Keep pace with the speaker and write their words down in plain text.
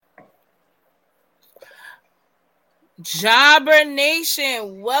Jobber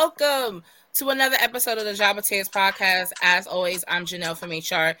Nation, welcome to another episode of the Jobber Tears podcast. As always, I'm Janelle from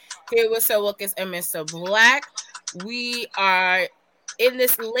HR, here with Sir Wilkins and Mr. Black. We are in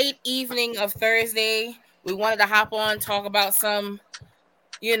this late evening of Thursday. We wanted to hop on, talk about some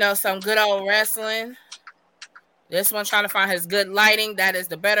good old wrestling. This one trying to find his good lighting. That is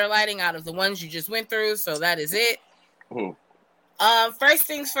the better lighting out of the ones you just went through. So that is it. First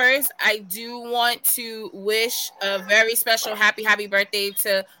things first, I do want to wish a very special happy birthday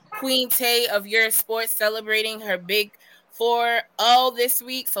to Queen Tay of Your Sports, celebrating her big 4-0 this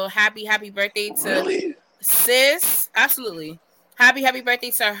week. So happy birthday to sis. Absolutely. Happy birthday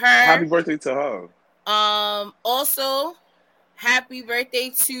to her. Happy birthday to her. Also, happy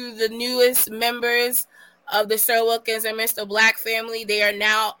birthday to the newest members of the Sir Wilkins and Mr. Black family. They are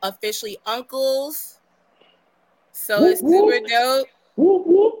now officially uncles. So it's super dope.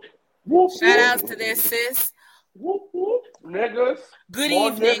 Shout outs to their sis. Niggas. Good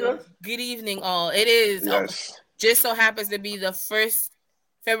evening. Niggas. Good evening, all. It is just so happens to be the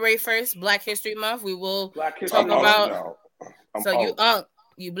February 1st, Black History Month. We will talk about. So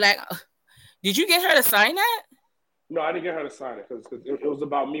you black. Did you get her to sign that? No, I didn't get her to sign it because it was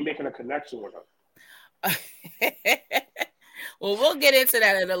about me making a connection with her. Well, we'll get into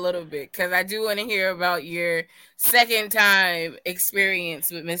that in a little bit because I do want to hear about your second time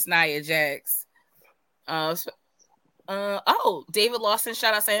experience with Miss Nia Jax. David Lawson,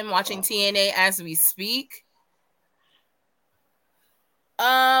 shout out to him watching TNA as we speak.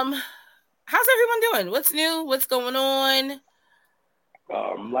 How's everyone doing? What's new? What's going on?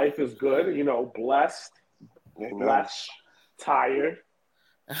 Life is good, blessed, tired.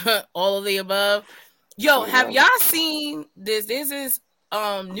 All of the above. Yo, have y'all seen this? This is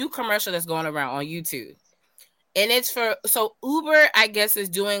new commercial that's going around on YouTube. And it's so Uber, I guess, is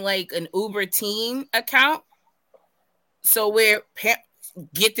doing like an Uber Teen account. So where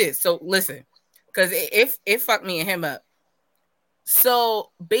get this. So listen, because it fucked me and him up.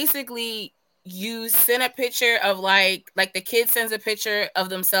 So basically, you send a picture of like the kid sends a picture of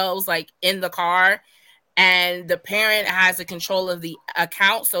themselves like in the car, and the parent has the control of the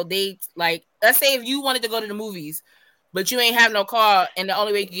account. So they like, let's say if you wanted to go to the movies, but you ain't have no car, and the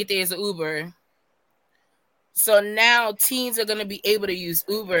only way you can get there is an Uber. So now teens are going to be able to use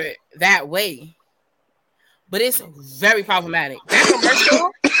Uber that way. But it's very problematic. That commercial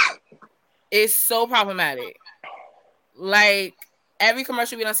is so problematic. Like, every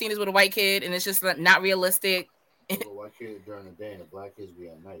commercial we done seen is with a white kid, and it's just not realistic. A white kid during the day and a black kids be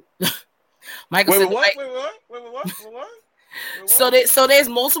at night. Michael said, What? So there's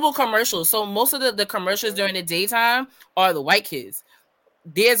multiple commercials. So most of the commercials during the daytime are the white kids.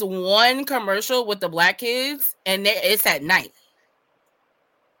 There's one commercial with the black kids, and it's at night.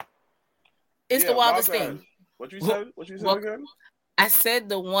 It's the wildest thing. What you said again? I said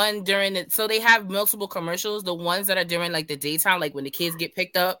the one during it. So they have multiple commercials. The ones that are during like the daytime, like when the kids get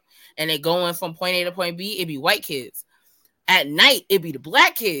picked up and they going from point A to point B, it'd be white kids. At night, it'd be the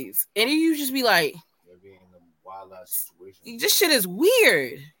black kids, and you just be like, this shit is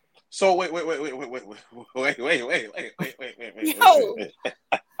weird. So wait. Yo.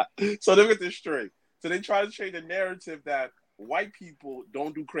 So look at this straight. So they try to change the narrative that white people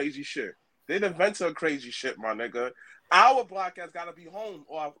don't do crazy shit. They invented crazy shit, my nigga. Our black ass gotta be home,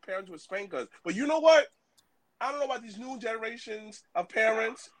 or our parents would spank us. But you know what? I don't know about these new generations of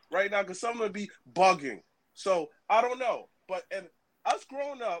parents right now, because some of them be bugging. So I don't know. But and us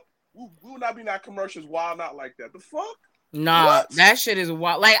growing up, we will not be in that commercials wild not like that. The fuck? Nah, that shit is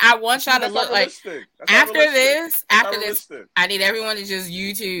wild. Like, I want y'all to look like after this, I need everyone to just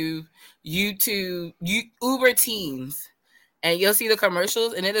YouTube Uber Teens, and you'll see the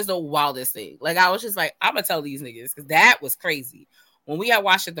commercials, and it is the wildest thing. Like, I was just like, I'm gonna tell these niggas, because that was crazy. When we had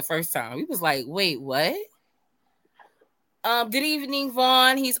watched it the first time, we was like, wait, what? Good evening,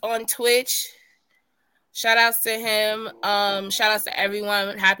 Vaughn. He's on Twitch. Shout outs to him. Shout outs to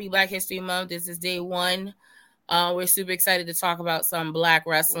everyone. Happy Black History Month. This is day 1. We're super excited to talk about some black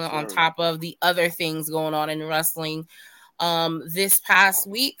wrestling on top of the other things going on in wrestling this past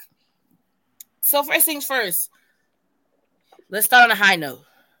week. So first things first, let's start on a high note.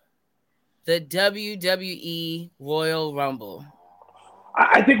 The WWE Royal Rumble.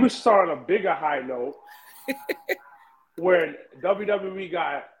 I think we start on a bigger high note where WWE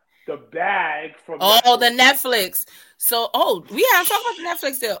got the bag from the Netflix. So, we haven't talked about the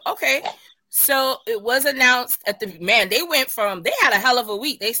Netflix deal. Okay. So it was announced they had a hell of a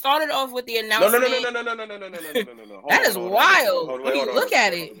week. They started off with the announcement. No. That is wild. Look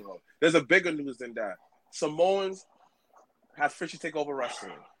at it. There's a bigger news than that. Samoans have officially taken over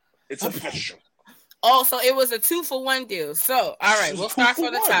wrestling. It's official. Oh, so it was a 2-for-1 deal. So, all right, we'll start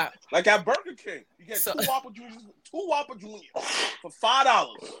from the top. Like at Burger King, you get two Whopper Juniors for $5.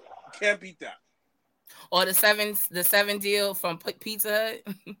 You can't beat that. Or the seven deal from Pizza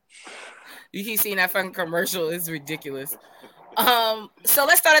Hut. You keep seeing that fucking commercial. It's ridiculous. So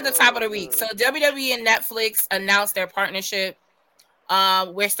let's start at the top of the week. So WWE and Netflix announced their partnership.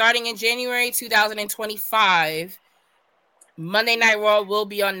 We're starting in January 2025. Monday Night Raw will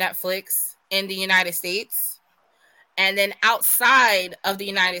be on Netflix in the United States. And then outside of the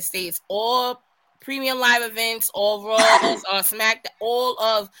United States, all premium live events, all Raws, all SmackDown, all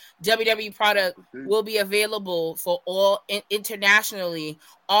of WWE product will be available for all internationally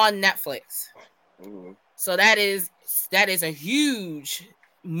on Netflix. So that is a huge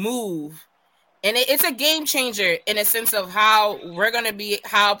move. And it's a game changer in a sense of how we're going to be,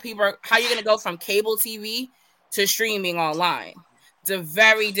 how you're going to go from cable TV to streaming online. It's a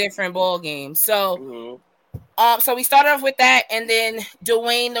very different ball game. So, so we started off with that, and then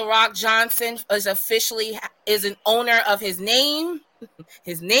Dwayne "The Rock" Johnson is an owner of his namesake,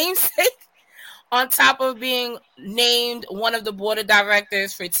 on top of being named one of the board of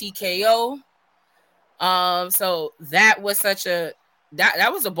directors for TKO. So that was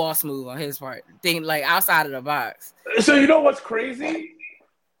that was a boss move on his part. Thing like outside of the box. So you know what's crazy?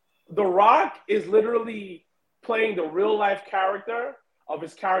 The Rock is literally playing the real life character of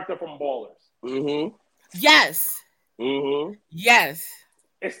his character from Ballers. Yes. Yes.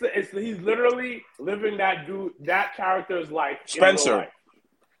 He's literally living that character's life.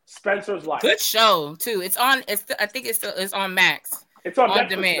 Spencer's life. Good show too. I think it's on Max. It's on Netflix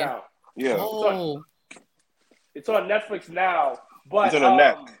demand now. Yeah. It's on Netflix now. But it's on the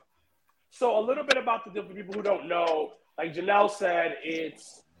neck. So a little bit about the different people who don't know, like Janelle said,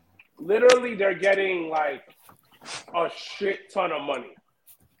 it's literally they're getting like a shit ton of money.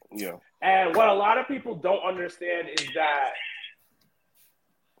 Yeah. And what a lot of people don't understand is that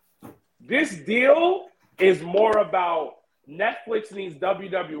this deal is more about Netflix needs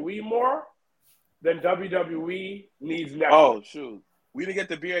WWE more than WWE needs Netflix. Oh, shoot. We didn't get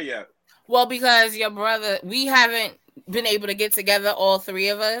the beer yet. Well, because your brother, we haven't been able to get together, all three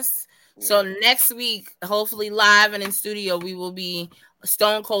of us. Yeah. So next week, hopefully live and in studio, we will be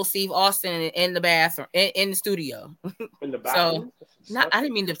Stone Cold Steve Austin in the bathroom, in the studio. In the bathroom? So, I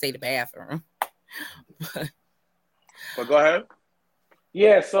didn't mean to say the bathroom. But go ahead.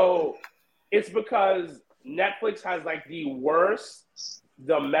 Yeah, so it's because Netflix has like the worst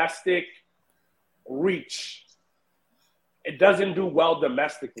domestic reach. It doesn't do well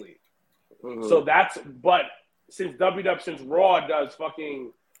domestically. So but since Raw does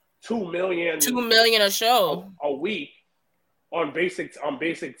fucking 2 million a show a week on basic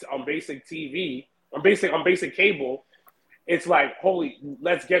TV, on basic cable, it's like, holy,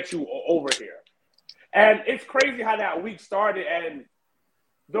 let's get you over here. And it's crazy how that week started, and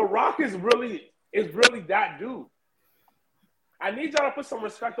The Rock is really that dude. I need y'all to put some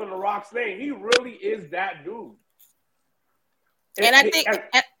respect on The Rock's name. He really is that dude. And I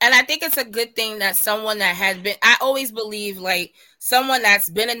think it's a good thing that someone that has been, I always believe like someone that's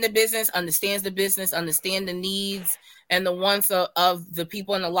been in the business, understands the business, understand the needs and the wants of the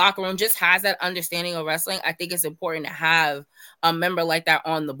people in the locker room, just has that understanding of wrestling. I think it's important to have a member like that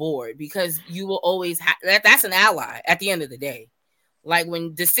on the board, because you will always have that's an ally at the end of the day. Like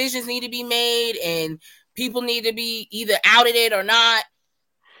when decisions need to be made and people need to be either outed or not,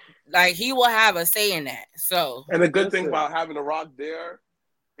 like he will have a say in that. So, and the good thing about having The Rock there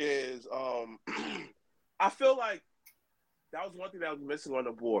is, I feel like that was one thing that was missing on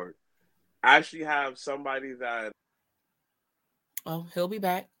the board. I actually have somebody that. Oh, he'll be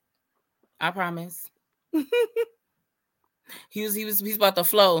back. I promise. He's about to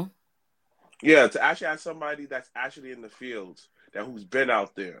flow. Yeah, to actually have somebody that's actually in the fields, who's been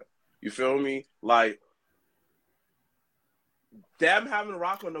out there. You feel me? Like, them having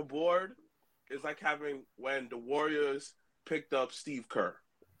Rock on the board is like having when the Warriors picked up Steve Kerr.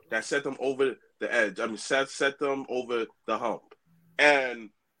 That set them over the edge. I mean, set them over the hump. And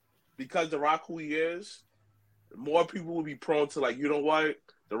because The Rock who he is, more people will be prone to like, you know what?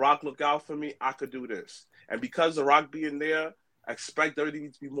 The Rock look out for me. I could do this. And because The Rock being there, expect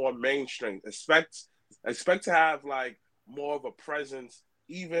everything to be more mainstream. Expect to have like more of a presence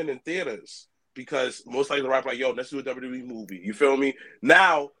even in theaters, because most likely The Rock like, yo, let's do a WWE movie. You feel me?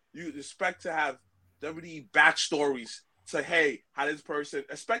 Now you expect to have WWE backstories to, hey, how this person,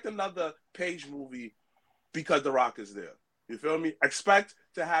 expect another Page movie because The Rock is there. You feel me? Expect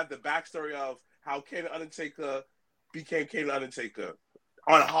to have the backstory of how Kane the Undertaker became Kane the Undertaker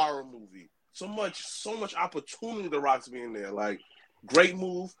on a horror movie. So much opportunity The Rock's being there. Like, Great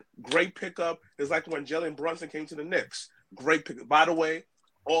move, great pickup. It's like when Jalen Brunson came to the Knicks. Great pickup. By the way,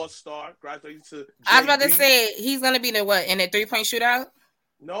 all-star, graduated to JB. I was about to say, he's going to be in a 3-point shootout?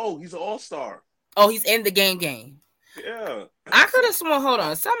 No, he's an all-star. Oh, he's in the game. Yeah. I could have sworn, hold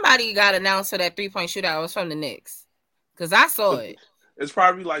on, somebody got announced for that 3-point shootout. It was from the Knicks. Because I saw it. It's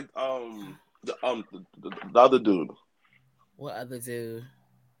probably like the other dude. What other dude?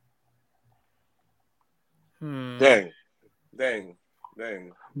 Dang.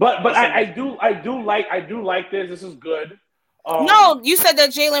 But I do like this. This is good. No, you said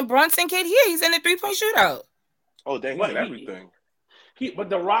that Jalen Brunson kid here. He's in the 3-point shootout. Oh, dang, he's in everything. But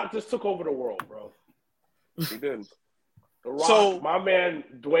The Rock just took over the world, bro. He did. The Rock, my man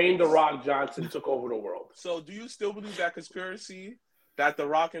Dwayne The Rock Johnson took over the world. So, do you still believe that conspiracy that The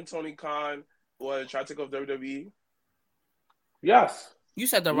Rock and Tony Khan were trying to take over WWE? Yes. You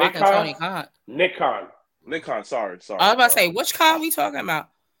said The Rock and Tony Khan. Nick Khan. Sorry. I was about to say, which Khan we talking about?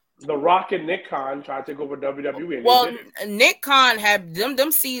 The Rock and Nick Khan tried to take over WWE. Well, Nick Khan had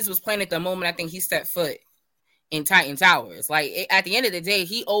them seeds was playing at the moment I think he stepped foot in Titan Towers. Like at the end of the day,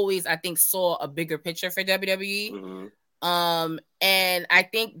 he always I think saw a bigger picture for WWE. Mm-hmm. And I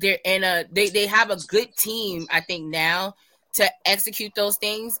think they're in they have a good team I think now to execute those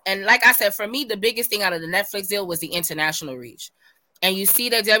things. And like I said, for me, the biggest thing out of the Netflix deal was the international reach. And you see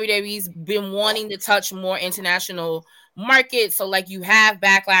that WWE's been wanting to touch more international markets. So like you have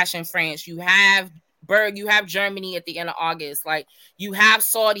Backlash in France, you have Berg, you have Germany at the end of August, like you have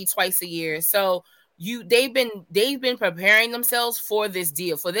Saudi twice a year. So they've been preparing themselves for this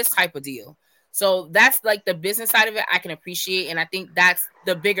deal, for this type of deal. So that's like the business side of it I can appreciate. And I think that's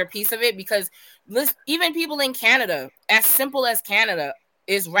the bigger piece of it because even people in Canada, as simple as Canada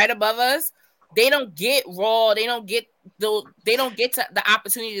is right above us, they don't get Raw. They don't get the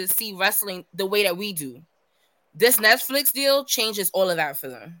opportunity to see wrestling the way that we do. This Netflix deal changes all of that for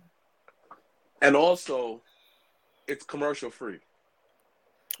them. And also, it's commercial free.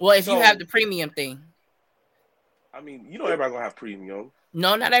 Well, if you have the premium thing. I mean, everybody gonna have premium.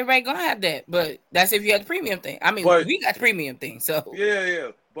 No, not everybody gonna have that, but that's if you have the premium thing. I mean, we got the premium thing, so yeah.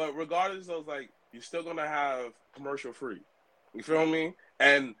 But regardless of you're still gonna have commercial free. You feel me?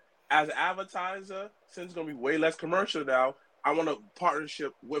 And as an advertiser, since it's gonna be way less commercial now, I want a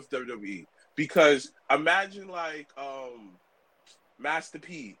partnership with WWE because imagine Master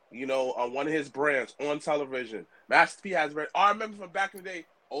P, on one of his brands on television. Master P has I remember from back in the day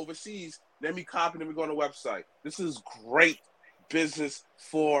overseas. Let me copy. Let me go on the website. This is great business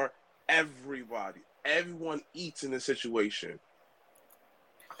for everybody. Everyone eats in this situation.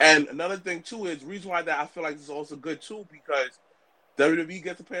 And another thing too is the reason why that I feel like this is also good too because WWE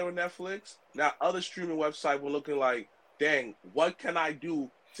gets to pay with Netflix. Now other streaming websites were looking like, dang, what can I do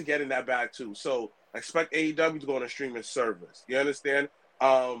to get in that bag too? So expect AEW to go on a streaming service. You understand?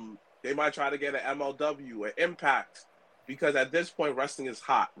 They might try to get an MLW, an Impact, because at this point wrestling is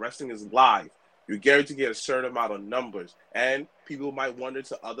hot. Wrestling is live. You're guaranteed to get a certain amount of numbers, and people might wander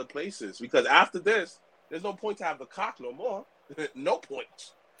to other places because after this, there's no point to have the cock no more. No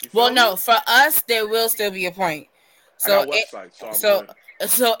point. Well, no, for us there will still be a point. So,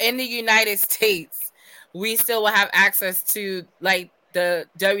 so in the United States, we still will have access to the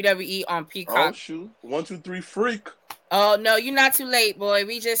WWE on Peacock. Oh shoot! 1, 2, 3, freak. Oh no, you're not too late, boy.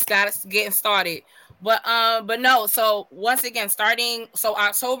 We just got us getting started. But no. So once again, starting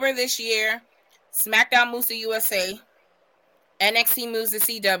October this year, SmackDown moves to USA, NXT moves to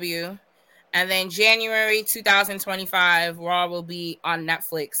CW, and then January 2025, Raw will be on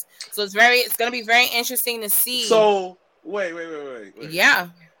Netflix. So it's going to be very interesting to see. So wait. Yeah.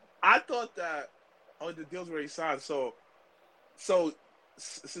 I thought that the deal's already signed. So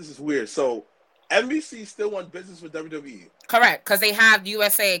this is weird. So NBC still wants business with WWE. Correct, because they have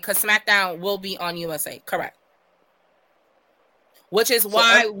USA. Because SmackDown will be on USA. Correct. Which is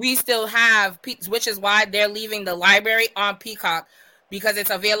why we still have. Which is why they're leaving the library on Peacock because it's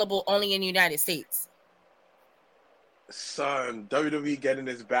available only in the United States. Son, WWE getting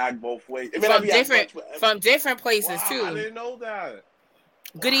this bag both ways. From different places too. I didn't know that.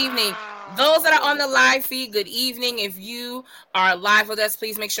 Good evening. Those that are on the live feed, good evening. If you are live with us,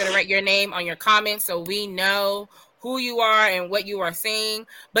 please make sure to write your name on your comments so we know who you are and what you are saying.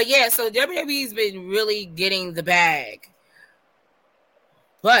 But yeah, so WWE's been really getting the bag.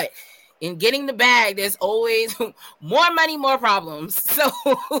 But in getting the bag, there's always more money, more problems. So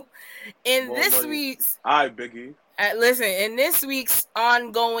in this week's... Hi, Biggie. Listen, in this week's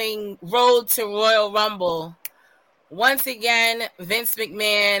ongoing Road to Royal Rumble... Once again, Vince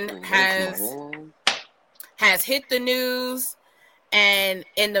McMahon has hit the news, and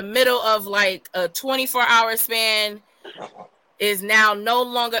in the middle of a 24-hour span, is now no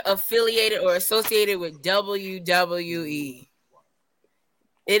longer affiliated or associated with WWE.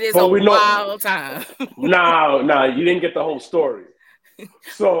 It is But a we know, wild time. nah, you didn't get the whole story.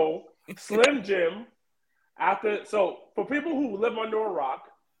 So Slim Jim, for people who live under a rock,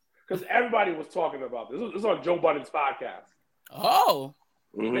 because everybody was talking about this. This was on Joe Budden's podcast. Oh.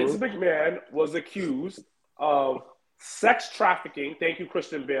 Vince McMahon was accused of sex trafficking. Thank you,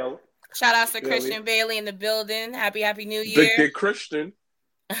 Christian Bale. Shout out to Christian Bailey in the building. Happy New Year. Big Christian.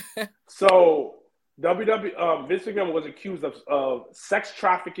 So Vince McMahon was accused of sex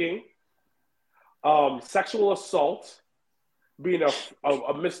trafficking, sexual assault, being a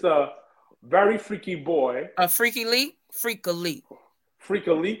Mr. Very freaky boy. A freaky leak? Freak a leak.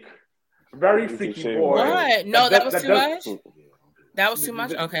 Very freaky boy. What? No, that was too much? That was too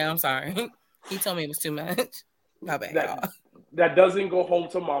much? Okay, I'm sorry. He told me it was too much. My bad, y'all. That doesn't go home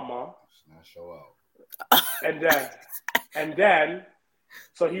to mama. Not show out. And then,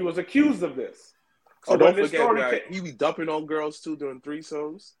 so he was accused of this. So don't forget that he be dumping on girls too during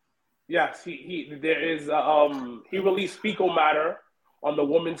threesomes. Yes, he released fecal matter on the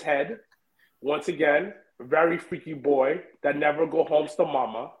woman's head. Once again, very freaky boy that never go home to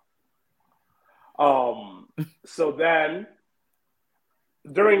mama. So then,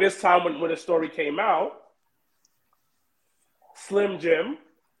 during this time when the story came out, Slim Jim,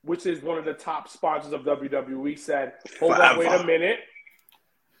 which is one of the top sponsors of WWE, said, hold on, wait a minute.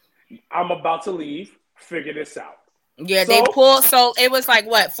 I'm about to leave. Figure this out. Yeah, they pulled. So it was like,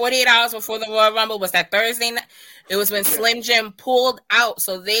 what, 48 hours before the Royal Rumble? Was that Thursday night? It was when Slim Jim pulled out.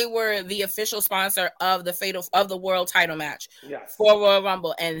 So they were the official sponsor of the world title match for Royal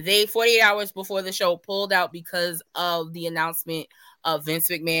Rumble. And they, 48 hours before the show, pulled out because of the announcement of Vince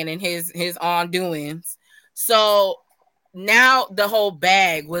McMahon and his on-doings. So now the whole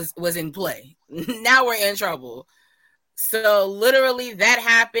bag was in play. Now we're in trouble. So literally that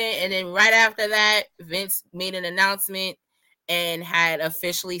happened, and then right after that, Vince made an announcement and had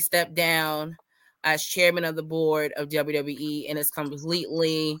officially stepped down as chairman of the board of WWE, and is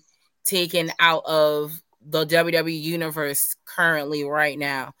completely taken out of the WWE universe currently right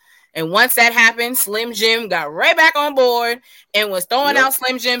now. And once that happened, Slim Jim got right back on board and was throwing out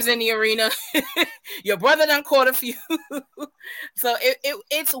Slim Jims in the arena. Your brother done caught a few. So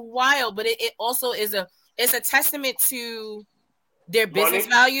it's wild, but it also is it's a testament to their business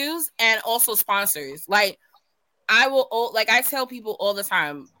values and also sponsors. Like I tell people all the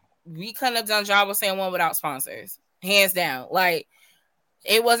time, we couldn't have done Job of San Juan without sponsors, hands down. Like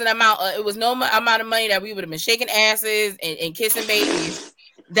it was no amount of money that we would have been shaking asses and kissing babies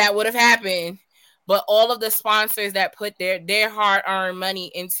that would have happened. But all of the sponsors that put their hard-earned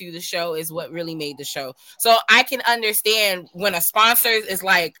money into the show is what really made the show. So I can understand when a sponsor is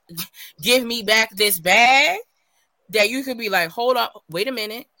like, give me back this bag, that you could be like, hold up, wait a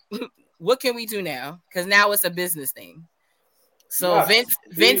minute. What can we do now? Because now it's a business thing. So Vince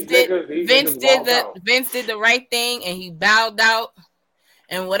did the right thing, and he bowed out.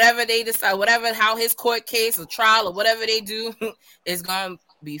 And whatever they decide, how his court case or trial or whatever they do is going to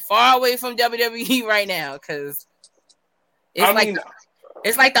be far away from WWE right now, because it's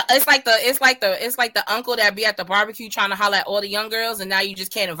like the uncle that be at the barbecue trying to holler at all the young girls, and now you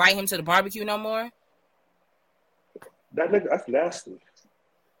just can't invite him to the barbecue no more. That nigga, that's nasty.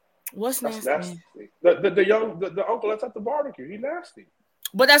 What's nasty? The uncle that's at the barbecue, he nasty.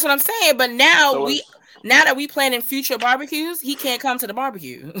 But that's what I'm saying. But now that we planning future barbecues, he can't come to the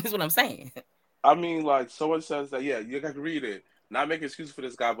barbecue. Is what I'm saying. I mean, like someone says that, you got to read it. Not making excuses for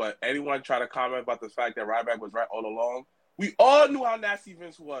this guy, but anyone try to comment about the fact that Ryback was right all along? We all knew how nasty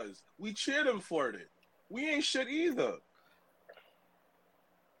Vince was. We cheered him for it. We ain't shit either.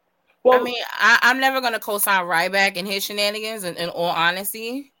 Well, I mean, I'm never going to co-sign Ryback and his shenanigans, in all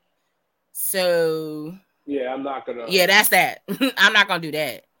honesty. So... yeah, I'm not gonna. Yeah, that's that. I'm not gonna do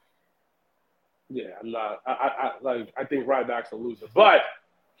that. Yeah, I'm not. I think Ryback's a loser, but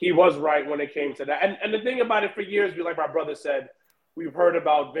he was right when it came to that. And the thing about it, for years, like my brother said, we've heard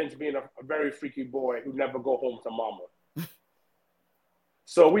about Vince being a very freaky boy who never go home to mama.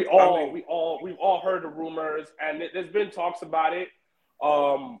 So we've all heard the rumors, and there's been talks about it.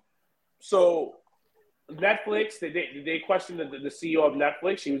 So Netflix, they questioned the CEO of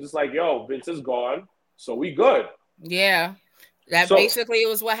Netflix. She was just like, "Yo, Vince is gone. So we good." Yeah. Basically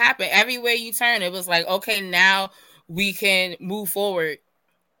was what happened. Everywhere you turn, it was like, okay, now we can move forward.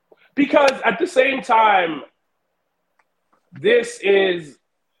 Because at the same time, this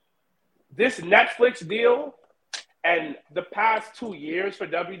Netflix deal and the past 2 years for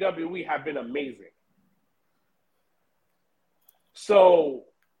WWE have been amazing. So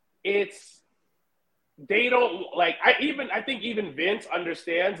they don't like. I think even Vince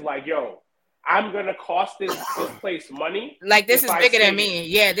understands. Like, yo, I'm gonna cost this place money. Like, this is bigger than me.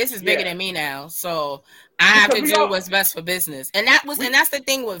 Yeah, this is bigger than me now. So I have to do what's best for business. And that's the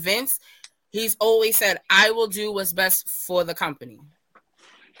thing with Vince. He's always said, I will do what's best for the company.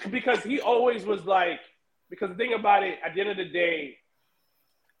 Because he always was like, because the thing about it, at the end of the day,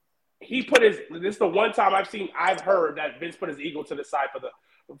 this is the one time I've heard that Vince put his ego to the side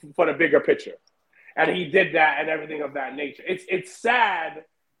for the bigger picture. And he did that and everything of that nature. It's sad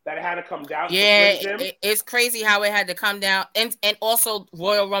that it had to come down. Yeah, it's crazy how it had to come down, and also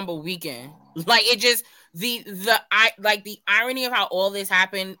Royal Rumble weekend. Like, it just the irony of how all this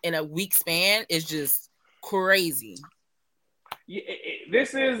happened in a week span is just crazy. Yeah,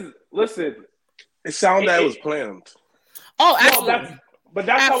 listen. It sounded like it was planned. Oh, absolutely.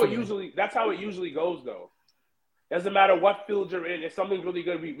 That's how it usually goes, though. Doesn't matter what field you're in. If something's really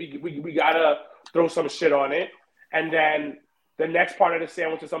good, we gotta throw some shit on it, and then the next part of the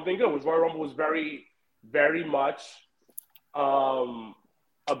sandwich is something good. Which Royal Rumble was very, very much a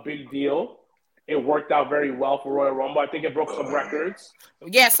big deal. It worked out very well for Royal Rumble. I think it broke some records.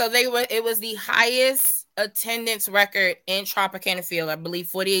 Yeah, so it was the highest attendance record in Tropicana Field. I believe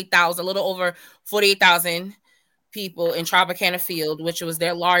 48,000, a little over 48,000 people in Tropicana Field, which was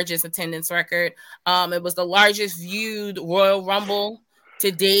their largest attendance record. It was the largest viewed Royal Rumble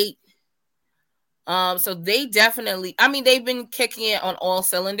to date. So they definitely, they've been kicking it on all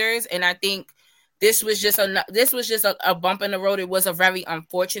cylinders, and I think this was just a bump in the road. It was a very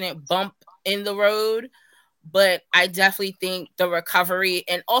unfortunate bump in the road, but I definitely think the recovery,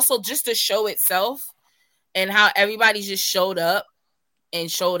 and also just the show itself and how everybody just showed up and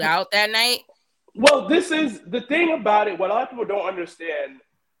showed out that night. Well, this is the thing about it. What a lot of people don't understand,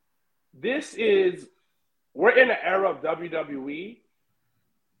 we're in an era of WWE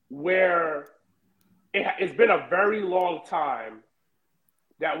where it's been a very long time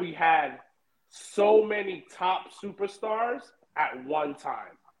that we had so many top superstars at one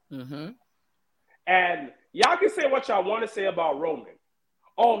time. Mm-hmm. And y'all can say what y'all want to say about Roman.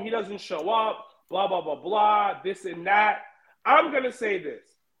 Oh, he doesn't show up, blah, blah, blah, blah, this and that. I'm going to say this.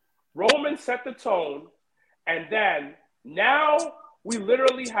 Roman set the tone, and then now we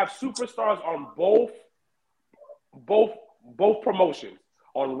literally have superstars on both promotions,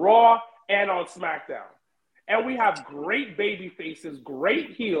 on Raw and on SmackDown. And we have great baby faces, great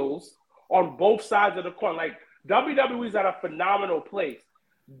heels on both sides of the coin. Like, WWE's at a phenomenal place.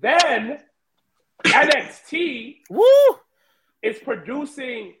 Then NXT is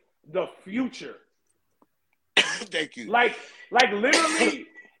producing the future. Thank you. Like literally,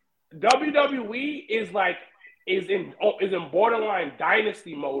 WWE is in borderline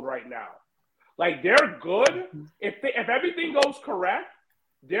dynasty mode right now. Like, they're good. If everything goes correct,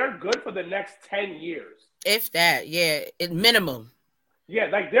 they're good for the next 10 years. If that, yeah, minimum. Yeah,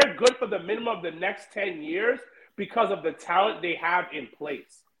 like, they're good for the minimum of the next 10 years because of the talent they have in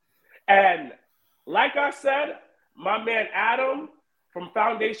place. And like I said, my man Adam from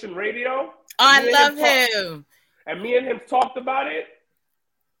Foundation Radio. I love him. And me and him talked about it.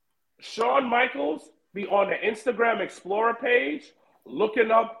 Shawn Michaels be on the Instagram Explorer page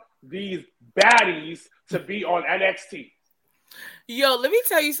looking up these baddies to be on NXT. Yo, let me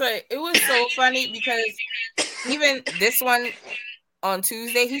tell you something. It was so funny because even this one on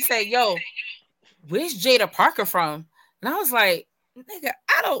Tuesday, he said, yo, where's Jada Parker from? And I was like, nigga,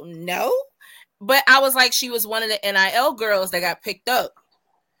 I don't know. But I was like, she was one of the NIL girls that got picked up.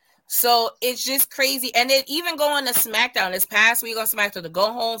 So it's just crazy. And then even going to SmackDown this past week on SmackDown to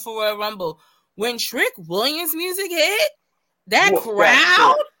go home for Royal Rumble, when Trick Williams music hit, that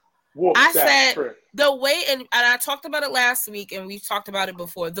crowd, I said the way, and I talked about it last week and we've talked about it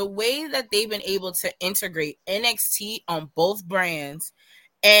before, the way that they've been able to integrate NXT on both brands,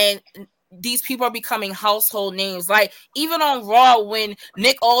 and these people are becoming household names. Like, even on Raw, when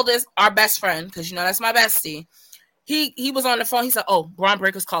Nick Aldis, our best friend, because, that's my bestie, he was on the phone. He said, oh, Braun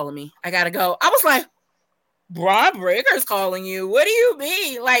Breaker's calling me. I got to go. I was like, Braun Breaker's calling you? What do you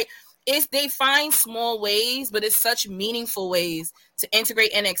mean? Like, they find small ways, but it's such meaningful ways to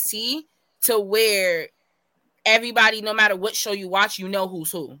integrate NXT to where everybody, no matter what show you watch, you know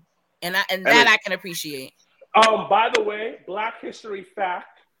who's who. And I can appreciate. By the way, Black History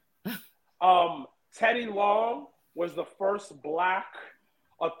fact, Teddy Long was the first Black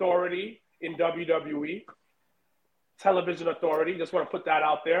authority in WWE, television authority. Just want to put that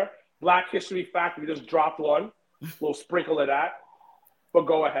out there. Black History fact, we just dropped one. A little sprinkle of that. But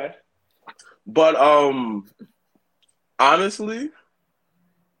go ahead. But honestly,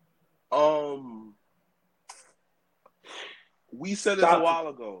 we said this a while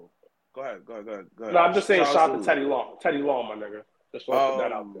ago. Go ahead. No, I'm just saying, shout out to Teddy. Teddy Long, my nigga. Just want to put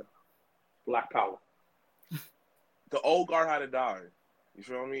that out there. Black power. The old guard had to die. You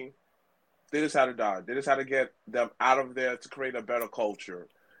feel me? They just had to die. They just had to get them out of there to create a better culture.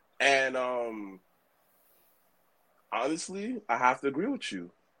 And honestly, I have to agree with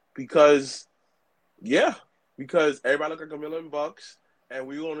you because everybody look like $1 million, and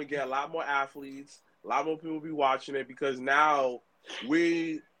we're going to get a lot more athletes, a lot more people be watching it because now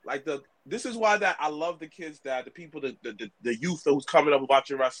this is why that I love the kids, that the people, the youth who's coming up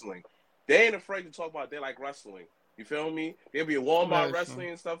watching wrestling. They ain't afraid to talk about they like wrestling. You feel me? They'll be at Walmart wrestling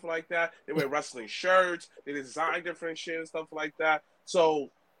and stuff like that. They wear wrestling shirts. They design different shit and stuff like that.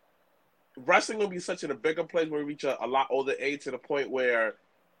 So wrestling will be such in a bigger place where we reach a lot older age to the point where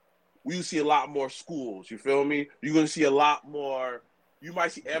we see a lot more schools. You feel me? You're going to see a lot more. You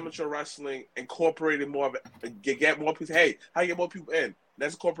might see amateur wrestling incorporated more of it. Get more people. Hey, how you get more people in?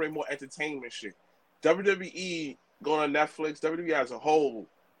 Let's incorporate more entertainment shit. WWE going on Netflix. WWE as a whole.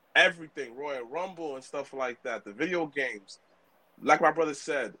 Everything, Royal Rumble and stuff like that, the video games. Like my brother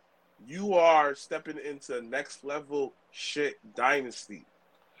said, you are stepping into next level shit dynasty.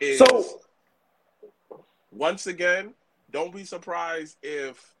 So, once again, don't be surprised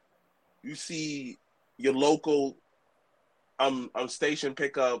if you see your local station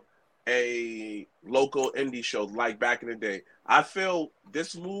pick up a local indie show like back in the day. I feel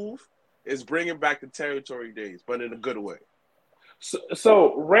this move is bringing back the territory days, but in a good way.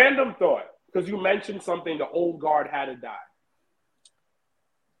 So random thought, because you mentioned something, the old guard had to die.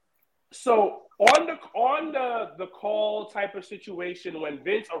 So on the call type of situation when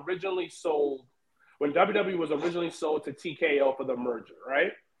WWE was originally sold to TKO for the merger,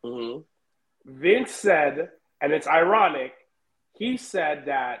 right? Mm-hmm. Vince said, and it's ironic, he said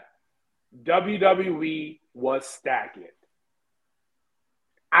that WWE was stagnant.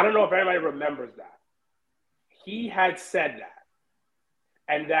 I don't know if everybody remembers that. He had said that.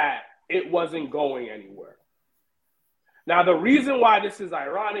 And that it wasn't going anywhere. Now, the reason why this is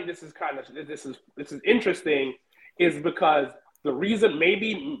ironic, this is interesting, is because the reason,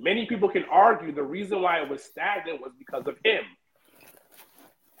 maybe many people can argue, the reason why it was stagnant was because of him.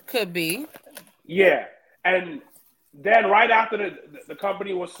 Could be. Yeah, and then right after the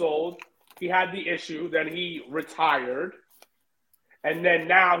company was sold, he had the issue. Then he retired, and then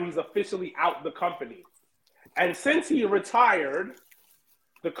now he's officially out the company. And since he retired,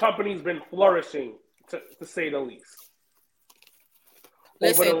 the company's been flourishing, to say the least.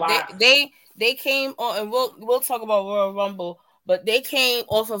 Listen, they came on, and we'll talk about Royal Rumble, but they came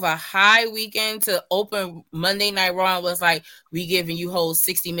off of a high weekend to open Monday Night Raw and was like, we giving you whole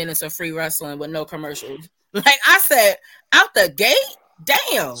 60 minutes of free wrestling with no commercials. Like I said, out the gate,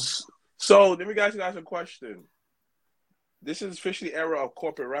 damn. So let me ask you guys a question. This is officially era of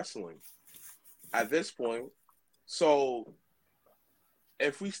corporate wrestling at this point. So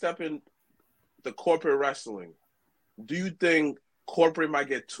if we step in the corporate wrestling, do you think corporate might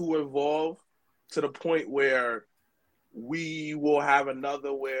get too involved to the point where we will have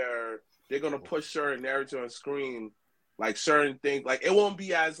another where they're going to push certain narrative on screen, like certain things, like it won't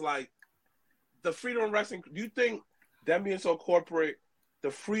be as like the freedom of wrestling? Do you think them being so corporate,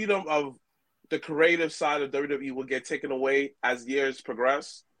 the freedom of the creative side of WWE will get taken away as years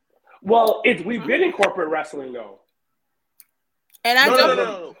progress? Well, we've been in corporate wrestling though. And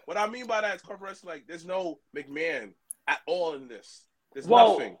No. What I mean by that is corporate wrestling, like there's no McMahon at all in this. There's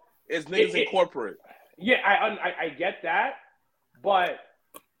nothing. It's niggas in corporate. Yeah, I get that, but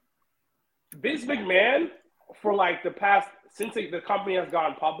Vince McMahon for like the past, since the company has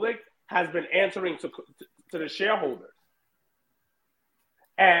gone public, has been answering to the shareholders.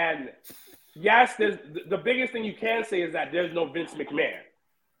 And yes, there's the biggest thing you can say is that there's no Vince McMahon.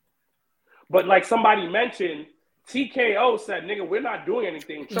 But like somebody mentioned, TKO said, "Nigga, we're not doing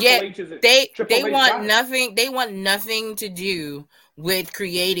anything." They want nothing. They want nothing to do with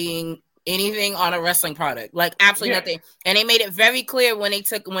creating anything on a wrestling product. Like absolutely nothing. And they made it very clear when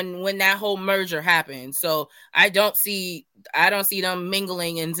that whole merger happened. So I don't see them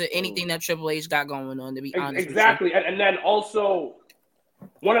mingling into anything that Triple H got going on. To be honest, exactly. And then also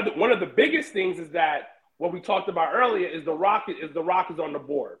one of the biggest things is that what we talked about earlier is The Rock is on the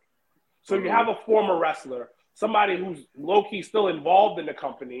board. So you have a former wrestler, somebody who's low-key still involved in the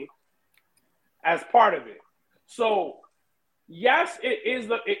company as part of it. So, yes, it is.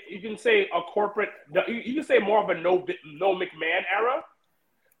 You can say a corporate. You can say more of a no McMahon era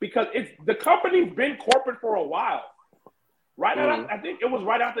because the company's been corporate for a while. Right now, I think it was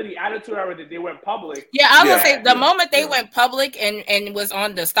right after the Attitude Era that they went public. Yeah, I was gonna say the moment they went public and was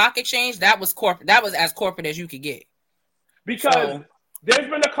on the stock exchange, that was corporate. That was as corporate as you could get. Because there's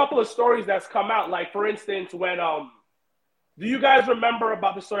been a couple of stories that's come out. Like, for instance, when do you guys remember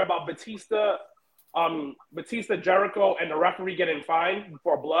about the story about Batista Jericho and the referee getting fined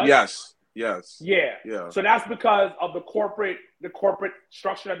for blood? Yes. Yeah. So that's because of the corporate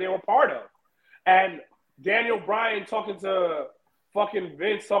structure that they were part of. And Daniel Bryan talking to fucking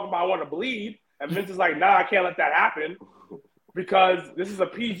Vince talking about I want to bleed, and Vince is like, nah, I can't let that happen because this is a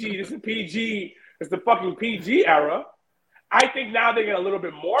PG. This is PG. It's the fucking PG era. I think now they get a little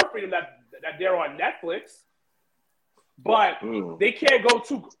bit more freedom that they're on Netflix, but they can't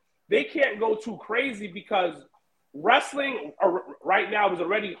go too crazy because wrestling right now is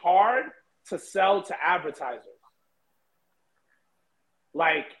already hard to sell to advertisers.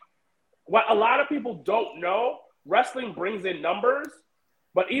 Like, what a lot of people don't know, wrestling brings in numbers,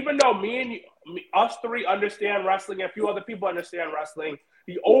 but even though us three understand wrestling and a few other people understand wrestling,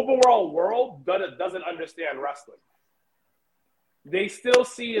 the overall world doesn't understand wrestling. They still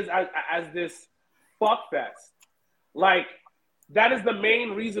see it as this fuck fest. Like, that is the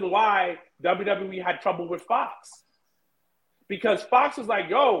main reason why WWE had trouble with Fox. Because Fox was like,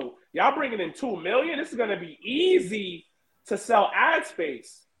 yo, y'all bringing in $2 million? This is going to be easy to sell ad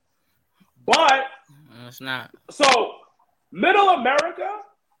space. But it's not. So middle America,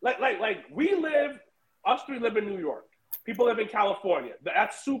 like us three live in New York. People live in California.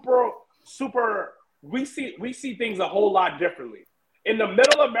 That's super. We see things a whole lot differently. In the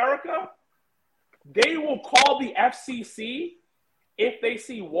middle America, they will call the FCC if they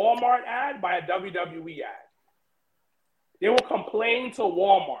see Walmart ad by a WWE ad. They will complain to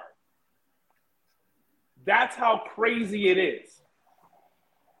Walmart. That's how crazy it is.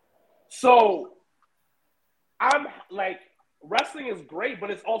 So I'm like, wrestling is great, but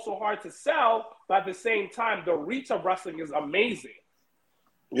it's also hard to sell. But at the same time, the reach of wrestling is amazing.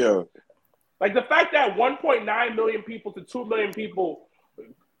 Yeah. Like the fact that 1.9 million people to 2 million people,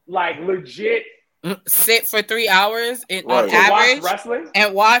 like legit, sit for 3 hours on average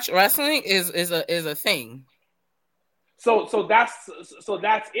and watch wrestling is a thing. So that's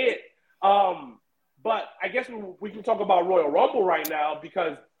it. But I guess we can talk about Royal Rumble right now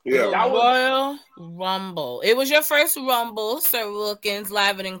because Royal Rumble. It was your first Rumble, Sir Wilkins,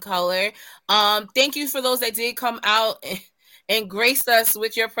 live and in color. Thank you for those that did come out and graced us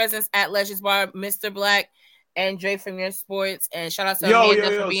with your presence at Legends Bar, Mr. Black and Dre from Your Sports, and shout out to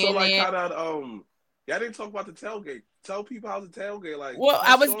Amanda for being there. Y'all didn't talk about the tailgate. Tell people how the tailgate like. Well,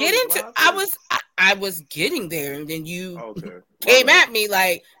 I was getting there, and then you came at me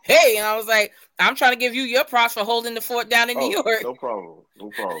like, "Hey," and I was like, "I'm trying to give you your props for holding the fort down in New York." No problem.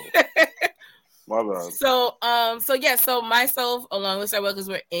 My bad. So myself along with Sir Wilkins,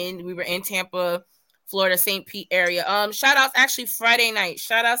 we were in Tampa, Florida, St. Pete area. Shout outs actually Friday night.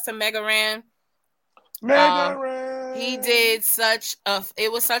 Shout outs to Mega Ran. He did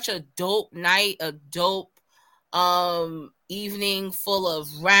it was such a dope night, a dope evening full of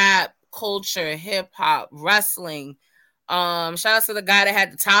rap, culture, hip hop, wrestling. Shout out to the guy that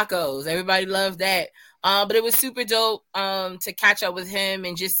had the tacos. Everybody loved that. But it was super dope to catch up with him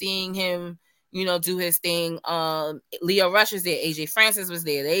and just seeing him, do his thing. Leo Rush was there, AJ Francis was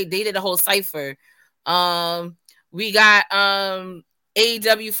there. They did a whole cipher. We got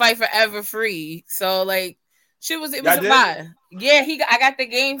AEW Fight Forever free. So like it was a vibe. Yeah, I got the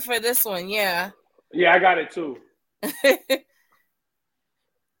game for this one. Yeah. Yeah, I got it too.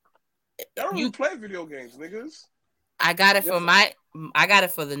 You play video games, niggas. I got it for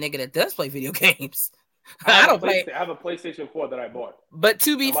the nigga that does play video games. I have a PlayStation 4 that I bought. But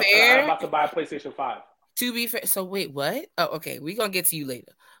to be fair, I'm about to buy a PlayStation 5. To be fair, so wait, what? Oh, okay, we're gonna get to you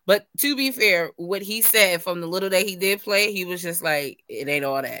later. But to be fair, what he said from the little that he did play, he was just like, it ain't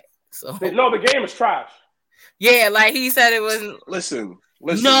all that. So no, the game is trash. Yeah, like he said it wasn't. Listen.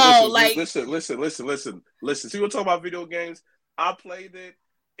 See, we're talking about video games. I played it.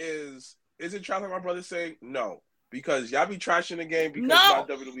 Is it trash like my brother saying? No. Because y'all be trashing the game because not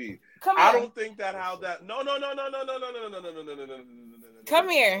WWE. I don't think that how that. No. Come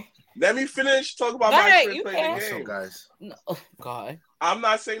here. Let me finish talking about my experience playing the game. So, guys. No, oh, God. I'm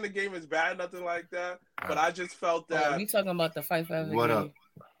not saying the game is bad, nothing like that. But I just felt that. We talking about the Fight Forever game. What up?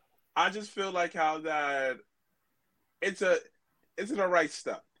 I just feel like how that it's in the right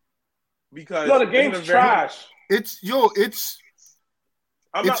step. Because the game's trash. It's old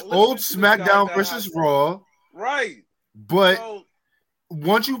SmackDown versus Raw. Right. But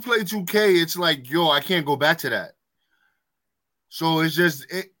once you play 2K, it's like, I can't go back to that. So it's just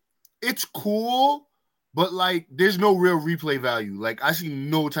it's cool, but like, there's no real replay value. Like, I see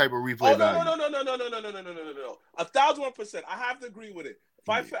no type of replay value. No. 1,001%. I have to agree with it.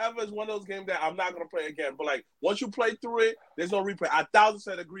 Fight Forever is one of those games that I'm not gonna play again. But like, once you play through it, there's no replay. I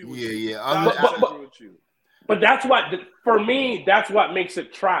 1,000% agree with you. Yeah. Agree with you. But that's what, for me, that's what makes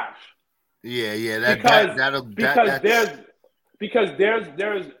it trash. Yeah. Because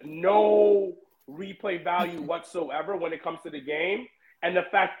there's no replay value whatsoever when it comes to the game, and the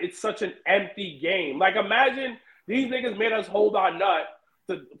fact it's such an empty game. Like, imagine these niggas made us hold our nut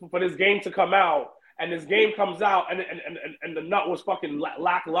for this game to come out, and this game comes out, and the nut was fucking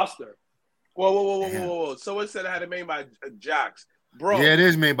lackluster. Whoa. Someone said I had it made by Jax. Bro. Yeah, it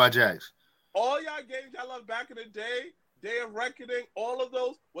is made by Jax. All y'all games I loved back in the Day of Reckoning, all of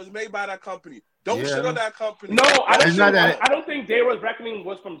those was made by that company. Don't shit on that company. No, I don't think Day of Reckoning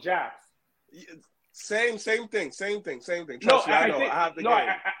was from Jax. Same thing. Trust me, I have the game.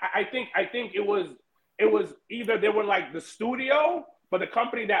 I think it was either they were like the studio, but the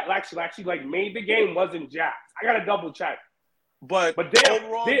company that actually like made the game wasn't Jax. I gotta double check. But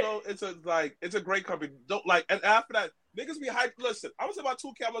overall, though, it's a great company. Don't like, and after that, niggas be hyped. Listen, I'm gonna say about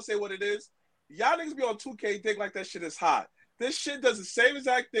 2K. I'm gonna say what it is. Y'all niggas be on 2K think like that shit is hot. This shit does the same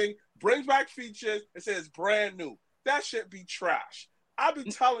exact thing, brings back features, and says brand new. That shit be trash. I be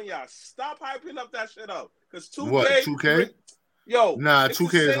telling y'all, stop hyping up that shit up. Because 2K. What, 2K? Yo. Nah,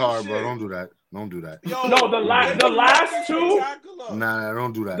 2K is hard, bro. Don't do that. Yo, no, the last two. Nah,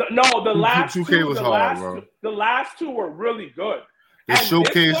 don't do that. The last 2K two was hard, bro. The last two were really good. The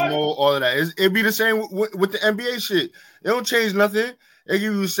showcase mode, all of that. It'd be the same with the NBA shit. It don't change nothing. They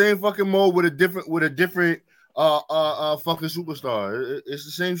give you the same fucking mode with a different fucking superstar. It's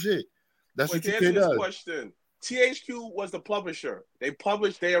the same shit. That's what 2K does. Question. THQ was the publisher. They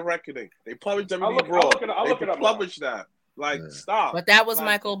published Day of Reckoning. They published WWE Raw. They published that. Like, stop. But that was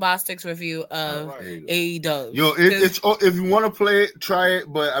Michael Bostic's review of AEW. Yo, it's if you want to play it, try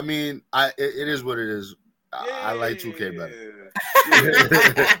it. But I mean, it is what it is. I like 2K better.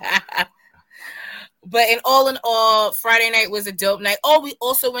 But in all, Friday night was a dope night. Oh, we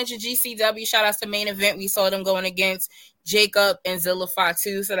also went to GCW. Shout out to Main Event. We saw them going against Jacob and Zilla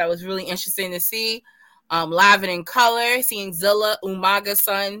Fatu. So that was really interesting to see. Live and in color, seeing Zilla Umaga's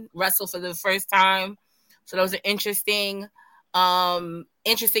son wrestle for the first time. So that was an interesting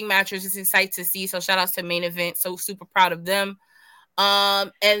match. It was just exciting to see. So shout outs to Main Event. So super proud of them.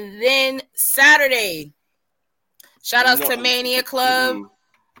 And then Saturday, shout outs to Mania Club.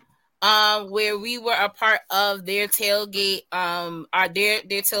 Where we were a part of their tailgate,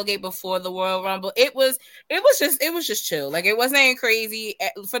 their tailgate before the Royal Rumble. It was just chill. Like, it wasn't crazy.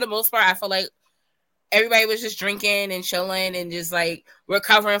 For the most part, I felt like everybody was just drinking and chilling and just like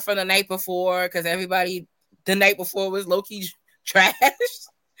recovering from the night before, because everybody the night before was low-key trash.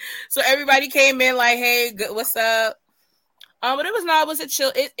 So everybody came in like, hey, good, what's up? But it was a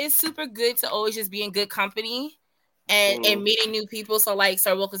chill. It's super good to always just be in good company. And meeting new people. So like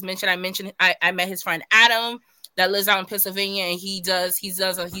Sir Wilkins mentioned, I met his friend Adam that lives out in Pennsylvania, and he does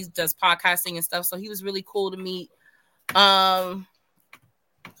podcasting and stuff. So he was really cool to meet.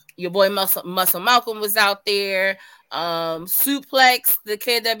 Your boy Muscle Malcolm was out there. Suplex, the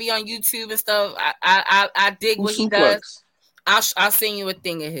kid that be on YouTube and stuff. I dig what he does. I'll send you a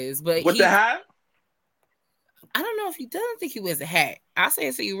thing of his. But with the hat? I don't know if he doesn't think he wears a hat. I'll say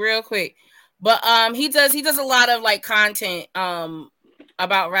it to you real quick. But he does a lot of like content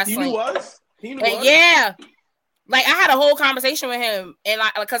about wrestling. He knew us? Yeah. Like, I had a whole conversation with him, and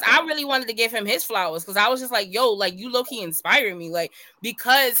because I really wanted to give him his flowers, because I was just like, yo, like, you low-key inspired me, like,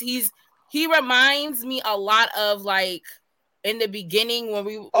 because he reminds me a lot of like in the beginning when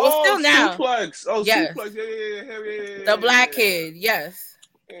we still now. Suplex. Yes. Suplex. Yeah. The black kid, yes.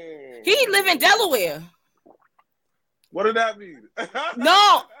 He live in Delaware. What did that mean?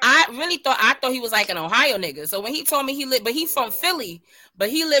 No, I thought he was like an Ohio nigga. So when he told me but he's from Philly, but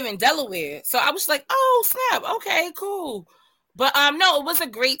he live in Delaware. So I was like, oh snap, okay, cool. But no, it was a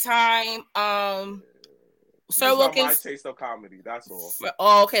great time. Sir Wilkins, my taste of comedy. That's all.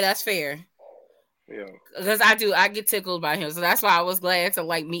 Oh, okay, that's fair. Yeah, because I get tickled by him, so that's why I was glad to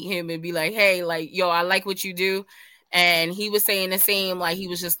like meet him and be like, hey, like, yo, I like what you do. And he was saying the same, like, he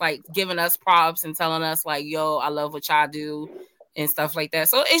was just like giving us props and telling us like, yo, I love what y'all do and stuff like that.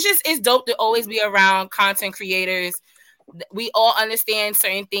 So it's dope to always be around content creators. We all understand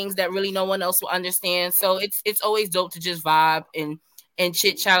certain things that really no one else will understand. So it's always dope to just vibe and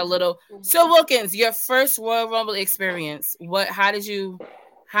chit chat a little. So Wilkins, your first Royal Rumble experience. How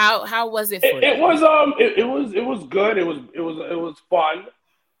was it for you? It was good. It was fun.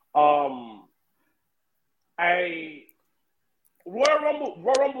 Royal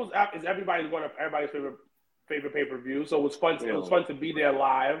Rumble is everybody's favorite pay-per-view. So it was fun. It was fun to be there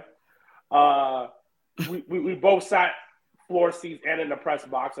live. We both sat floor seats and in the press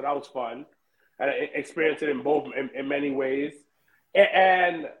box, so that was fun. And I experienced it in many ways.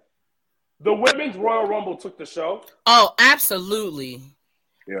 And the women's Royal Rumble took the show. Oh, absolutely.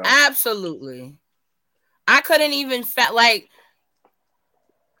 Yeah. Absolutely. I couldn't even like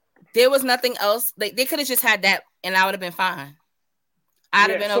there was nothing else. Like they could have just had that and I would have been fine.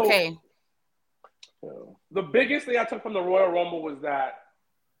 I'd have been okay. The biggest thing I took from the Royal Rumble was that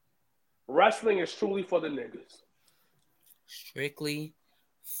wrestling is truly for the niggas. Strictly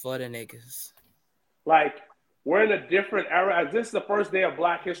for the niggas. Like, we're in a different era. As this is the first day of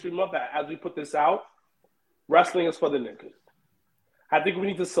Black History Month, as we put this out, wrestling is for the niggas. I think we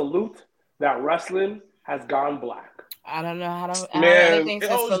need to salute that wrestling has gone black. I don't know how to. Man, it's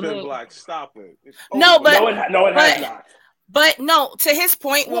always been black. Stop it. No, but no, it has not. But no, to his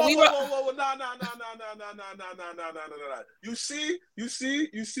point, whoa, when we whoa, were no. You see.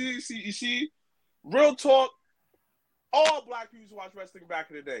 Real talk. All black people used to watch wrestling back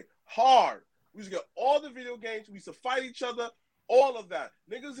in the day. Hard. We used to get all the video games. We used to fight each other. All of that.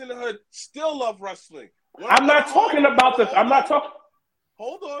 Niggas in the hood still love wrestling. I'm not talking about this. I'm not talking.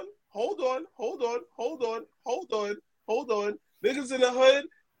 Hold on. Niggas in the hood,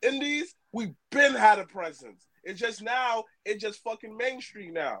 indies, we been had a presence. It's just now, it's just fucking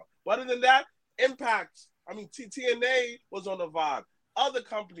mainstream now. But other than that, Impact, TNA was on the vibe. Other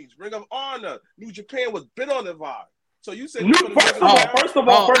companies, Ring of Honor, New Japan was been on the vibe. So you said first of all, let's time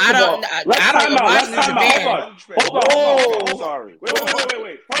out. Hold on. Sorry.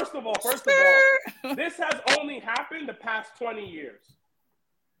 Wait. First of all, this has only happened the past 20 years.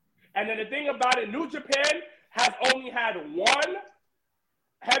 And then the thing about it, New Japan has only had one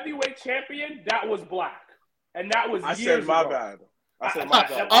heavyweight champion that was black. And that was years ago. I said my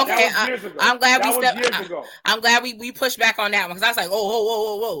bad. Okay, years ago. I'm glad I'm glad we pushed back on that one because I was like,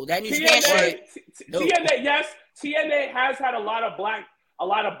 whoa, that New Japan shit. TNA has had a lot of black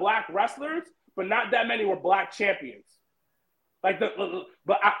wrestlers, but not that many were black champions. Like that was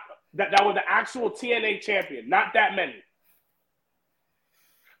the actual TNA champion, not that many.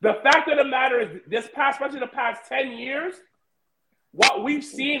 The fact of the matter is, especially the past 10 years, what we've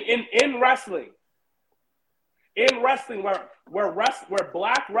seen in wrestling, where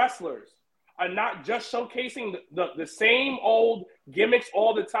black wrestlers are not just showcasing the same old gimmicks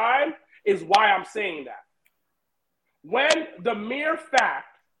all the time, is why I'm saying that. When the mere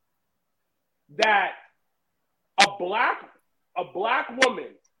fact that a black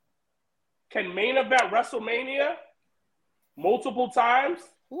woman can main event WrestleMania multiple times,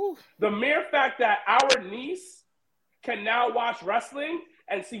 the mere fact that our niece can now watch wrestling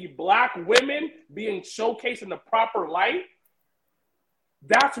and see black women being showcased in the proper light,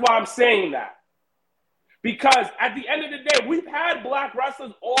 that's why I'm saying that. Because at the end of the day, we've had black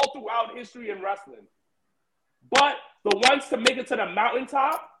wrestlers all throughout history in wrestling. But the ones to make it to the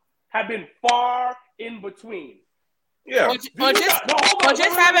mountaintop have been far in between. Yeah. Or just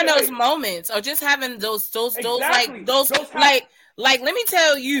having those moments, or just having those exactly. Like, let me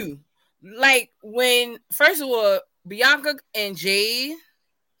tell you, like, when, first of all, Bianca and Jade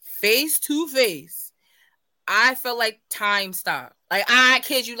face to face, I felt like time stopped. Like, I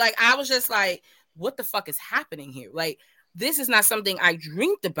kid you, like, I was just like, what the fuck is happening here? Like, this is not something I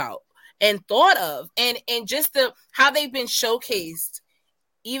dreamed about and thought of. And just how they've been showcased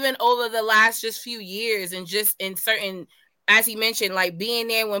even over the last just few years, and just in certain, as he mentioned, like being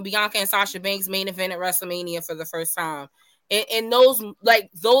there when Bianca and Sasha Banks main event at WrestleMania for the first time. And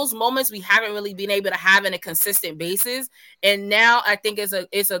those moments we haven't really been able to have in a consistent basis. And now I think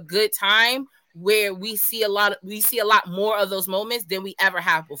it's a good time where we see a lot more of those moments than we ever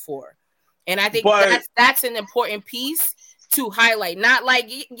have before. And I think that's an important piece to highlight. Not like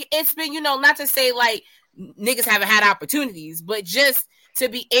it's been, not to say like niggas haven't had opportunities, but just to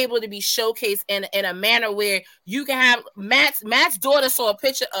be able to be showcased in a manner where you can have Matt's daughter saw a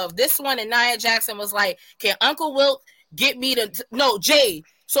picture of this one, and Nia Jackson was like, can Uncle Wilt get me to Jade?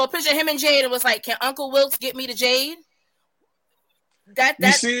 So a picture of him and Jade, and was like, can Uncle Wilkes get me to Jade? That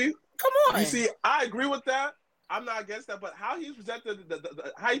you see, come on. You see, I agree with that. I'm not against that, but how he presented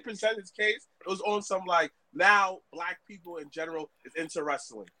how he presented his case, it was on some like, now black people in general is into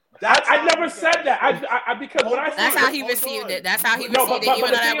wrestling. I never said that. I because when I that's how he received it. That's how he received it.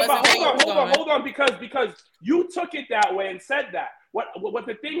 Even though that wasn't hold on, because you took it that way and said that. What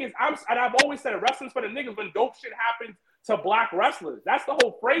the thing is, I've always said it, wrestling's for the niggas when dope shit happens to black wrestlers. That's the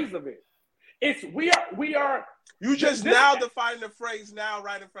whole phrase of it. It's we are. You just now define the phrase now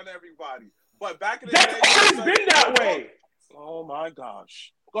right in front of everybody. But back in the that's day, always been that way. Oh my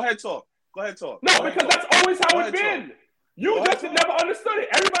gosh. Go ahead, talk. No, because that's always how it's been. You just never understood it.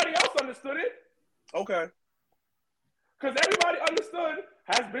 Everybody else understood it. Okay. Because everybody understood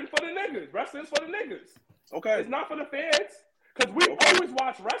has been for the niggas. Wrestling's for the niggas. Okay. It's not for the fans. Because we've always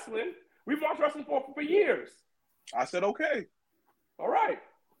watched wrestling. We've watched wrestling for years. I said okay. All right.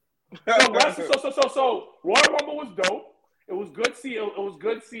 So Royal Rumble was dope. It was good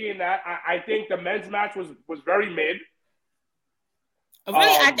seeing that. I think the men's match was very mid.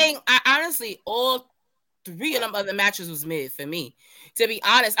 Really, I honestly all 3 of them other matches was mid for me. To be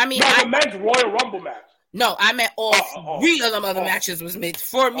honest, I mean, the men's Royal Rumble match. No, I meant all 3 of them other matches was mid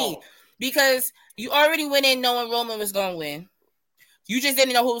for me because you already went in knowing Roman was going to win. You just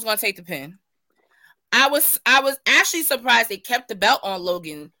didn't know who was going to take the pin. I was actually surprised they kept the belt on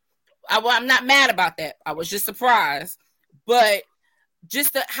Logan. I'm not mad about that. I was just surprised, but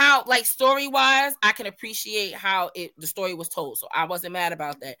just how like story wise, I can appreciate how the story was told. So I wasn't mad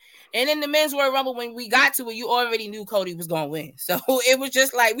about that. And in the men's Royal Rumble, when we got to it, you already knew Cody was gonna win. So it was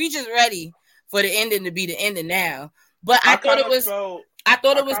just like we just ready for the ending to be the ending now. But I thought it was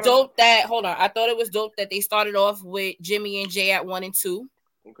dope that they started off with Jimmy and Jay at 1 and 2.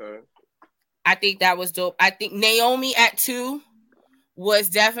 Okay. I think that was dope. I think Naomi at 2 was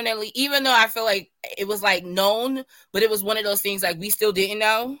definitely, even though I feel like it was like known, but it was one of those things like we still didn't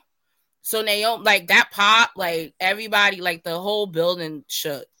know. So Naomi, like that pop, like everybody, like the whole building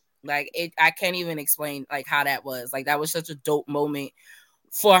shook. Like I can't even explain like how that was. Like that was such a dope moment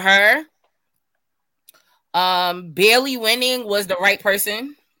for her. Bailey winning was the right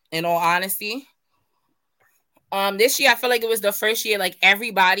person, in all honesty. This year I feel like it was the first year like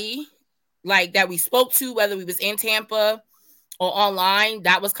everybody like that we spoke to, whether we was in Tampa or online,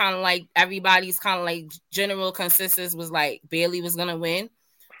 that was kind of like everybody's kind of like general consensus was like Bailey was gonna win.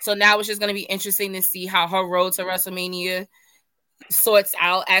 So now it's just gonna be interesting to see how her road to WrestleMania sorts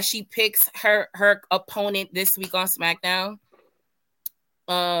out as she picks her opponent this week on SmackDown.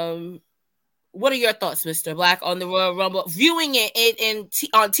 What are your thoughts, Mr. Black, on the Royal Rumble? Viewing it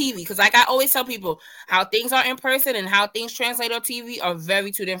on TV, because like I always tell people, how things are in person and how things translate on TV are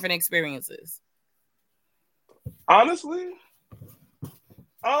very 2 different experiences. Honestly, it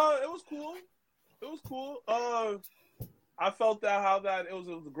was cool. It was cool. I felt that it was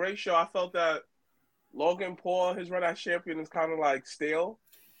a great show. I felt that Logan Paul, his run as champion, is kind of like stale.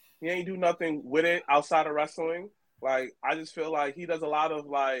 He ain't do nothing with it outside of wrestling. Like I just feel like he does a lot of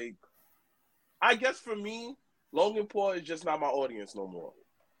like. I guess for me, Logan Paul is just not my audience no more.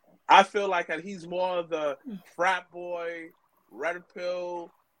 I feel like that he's more of the frat boy, red pill,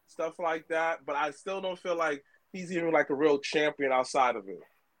 stuff like that. But I still don't feel like he's even like a real champion outside of it.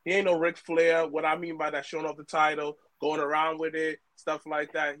 He ain't no Ric Flair. What I mean by that, showing off the title, going around with it, stuff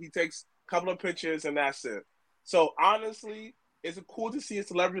like that. He takes a couple of pictures and that's it. So honestly, it's cool to see a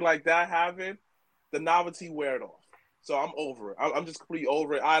celebrity like that have it. The novelty wear it off. So I'm over it. I'm just completely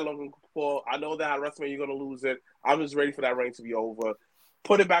over it. I love Logan Paul. I know that at WrestleMania you're going to lose it. I'm just ready for that reign to be over.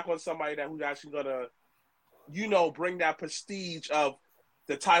 Put it back on somebody who's actually going to, bring that prestige of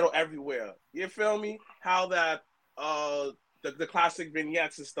the title everywhere. You feel me? How that the classic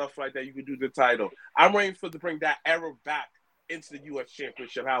vignettes and stuff like that, you can do the title. I'm ready to bring that era back into the U.S.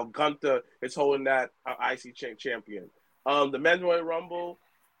 Championship, how Gunther is holding that IC champion. The Men's Royal Rumble,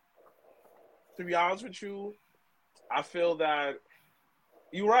 to be honest with you, I feel that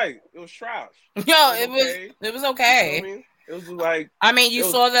you're right. It was trash. It was okay. You know what I mean? It was like. I mean, you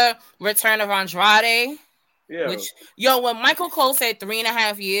saw the return of Andrade. Yeah. When Michael Cole said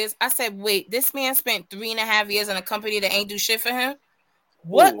 3.5 years, I said, wait, this man spent 3.5 years in a company that ain't do shit for him?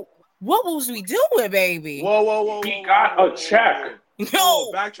 What was we doing, baby? Whoa. He got a check. No.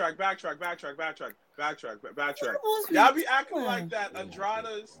 Backtrack. Y'all be acting like that.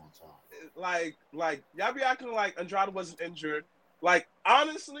 Andrade's like y'all be acting like Andrade wasn't injured. Like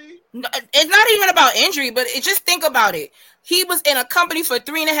honestly, it's not even about injury, but just think about it. He was in a company for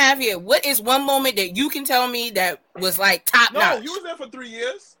 3.5 years. What is one moment that you can tell me that was like top notch? No, he was there for 3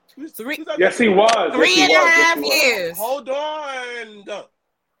 years. Yes, he was. 3.5 years. Hold on.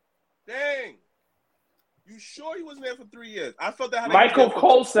 Dang. You sure he wasn't there for 3 years? I felt that. Michael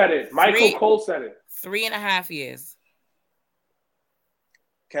Cole said it. Cole said it. 3.5 years.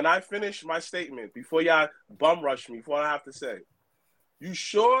 Can I finish my statement before y'all bum rush me? Before I have to say, you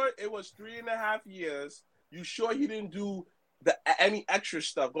sure it was 3.5 years? You sure he didn't do any extra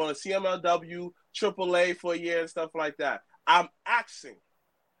stuff, going to CMLW, AAA for a year and stuff like that? I'm asking.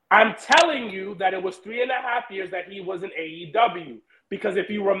 I'm telling you that it was 3.5 years that he was in AEW. Because if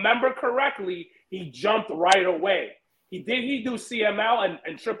you remember correctly, he jumped right away. Did he do CML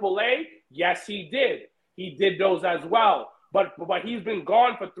and AAA? Yes, he did. He did those as well. but he's been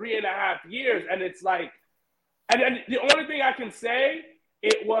gone for 3.5 years, and it's like, and the only thing I can say,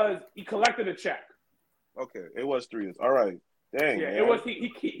 it was he collected a check. Okay, it was 3 years. All right, dang. Yeah, man. it was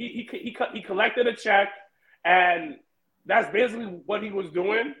he collected a check, and that's basically what he was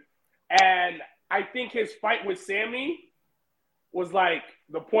doing. And I think his fight with Sammy was like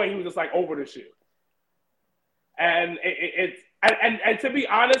the point he was just like over the shit. And and to be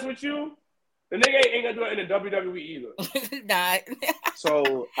honest with you, the nigga ain't gonna do it in the WWE either. Not.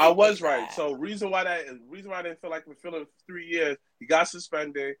 So I was right. So reason why I didn't feel like we're feeling 3 years. He got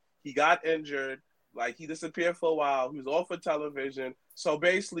suspended. He got injured. Like he disappeared for a while. He was off of television. So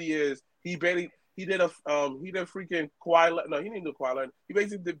basically, he did a freaking Kawhi. No, he didn't do Kawhi. He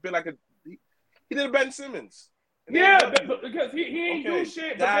basically did like he did a Ben Simmons. Yeah, because he ain't do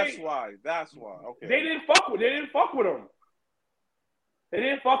shit. That's why. Okay. They didn't fuck with him. They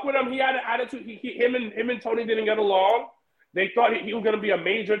didn't fuck with him. He had an attitude. Him and Tony didn't get along. They thought he was going to be a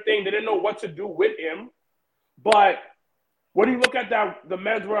major thing. They didn't know what to do with him. But when you look at the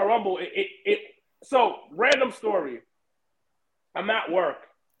Men's Royal Rumble, so random story. I'm at work,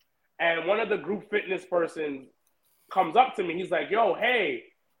 and one of the group fitness persons comes up to me. He's like, "Yo, hey,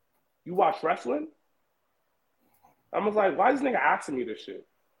 you watch wrestling?" I was like, "Why is this nigga asking me this shit?"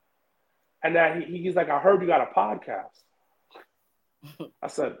 And then he's like, "I heard you got a podcast." I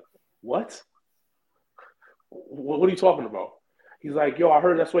said, "What? What are you talking about?" He's like, "Yo, I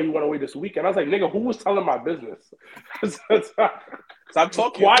heard that's why you went away this weekend." I was like, "Nigga, who was telling my business?" Stop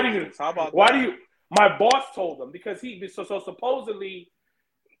talking. Why do you? My boss told him because so supposedly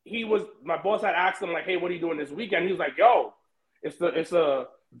my boss had asked him like, "Hey, what are you doing this weekend?" He was like, "Yo, it's a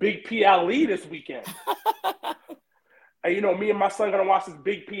big PLE this weekend." And me and my son gonna watch this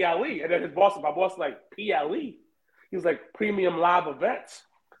big PLE. And then my boss like, "PLE?" He was like, "Premium Live Events,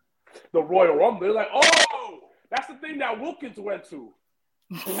 the Royal Rumble." They're like, "Oh, that's the thing that Wilkins went to."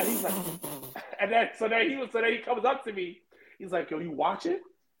 And he's like, and then he comes up to me. He's like, "Yo, you watch it?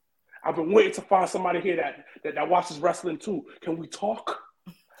 I've been waiting to find somebody here that watches wrestling too. Can we talk?"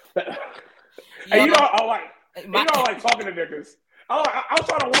 And I like talking to niggas. I was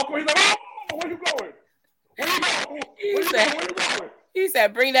trying to walk away. He's like, "Oh, where you going? Where you going?" He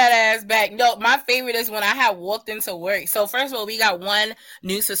said, "Bring that ass back." No, my favorite is when I had walked into work. So first of all, we got one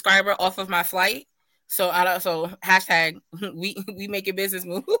new subscriber off of my flight. So hashtag we making business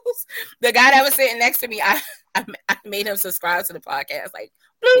moves. The guy that was sitting next to me, I made him subscribe to the podcast. Like,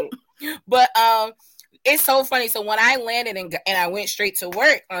 bloop. But it's so funny. So when I landed and I went straight to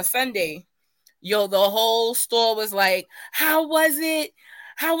work on Sunday, the whole store was like, "How was it?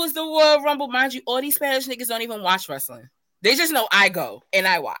 How was the Royal Rumble?" Mind you, all these Spanish niggas don't even watch wrestling. They just know I go and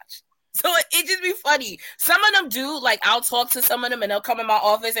I watch. So it just be funny. Some of them do. Like, I'll talk to some of them and they'll come in my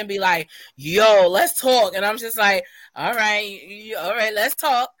office and be like, "Yo, let's talk." And I'm just like, all right, let's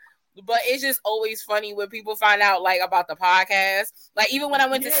talk. But it's just always funny when people find out, like, about the podcast. Like, even when I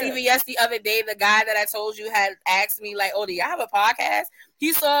went to CVS the other day, the guy that I told you had asked me, like, "Oh, do you have a podcast?"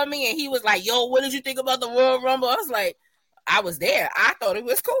 He saw me and he was like, "Yo, what did you think about the Royal Rumble?" I was like, I was there. I thought it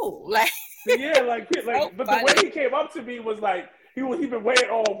was cool. Like, yeah, so but funny. The way he came up to me was like he been waiting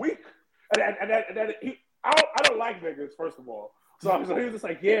all week, and I don't like niggas, first of all. So he was just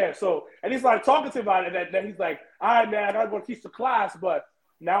like, "Yeah." So and he's like talking to me about it, and then he's like, "All right, man, I gotta go teach the class, but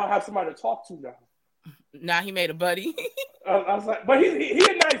now I have somebody to talk to now." Now he made a buddy. I was like, but he's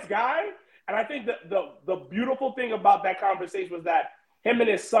a nice guy, and I think the beautiful thing about that conversation was that him and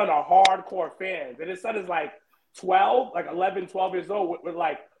his son are hardcore fans, and his son is like 12, like 11, 12 years old with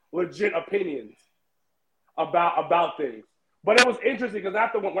like legit opinions about things. But it was interesting because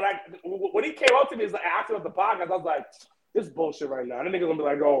after when he came up to me after the podcast, I was like, "This is bullshit right now." And the nigga's gonna be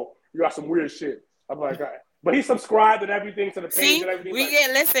like, "Oh, you got some weird shit." I'm like, "All right." But he subscribed and everything to the page and everything.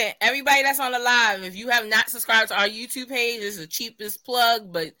 Listen, everybody that's on the live, if you have not subscribed to our YouTube page, it's the cheapest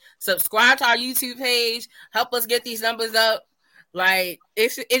plug, but subscribe to our YouTube page. Help us get these numbers up. Like,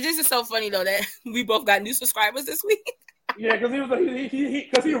 it's just is so funny though that we both got new subscribers this week. Yeah, because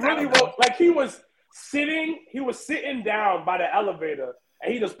he really wrote, like, he was sitting down by the elevator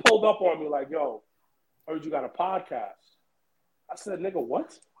and he just pulled up on me like, "Yo, I heard you got a podcast." I said, "Nigga,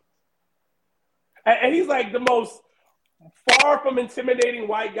 what?" And he's like the most far from intimidating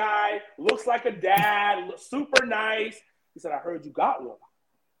white guy, looks like a dad, super nice. He said, "I heard you got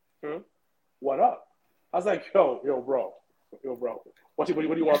one. What up?" I was like, yo, bro. What do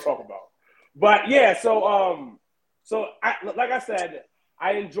you want to talk about? But yeah, so like I said,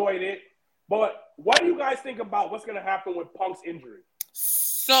 I enjoyed it. But what do you guys think about what's going to happen with Punk's injury?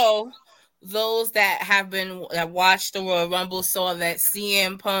 So those that watched the Royal Rumble saw that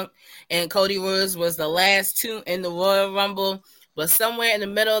CM Punk and Cody Rhodes was the last two in the Royal Rumble, but somewhere in the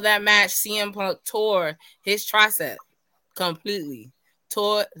middle of that match, CM Punk tore his tricep completely.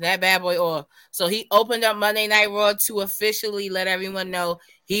 Tore that bad boy off. So he opened up Monday Night Raw to officially let everyone know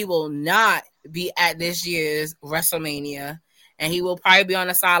he will not be at this year's WrestleMania, and he will probably be on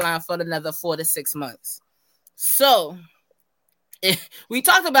the sideline for another 4 to 6 months. So we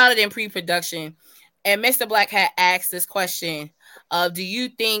talked about it in pre-production, and Mr. Black had asked this question of, do you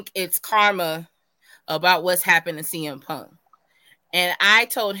think it's karma about what's happened to CM Punk? And I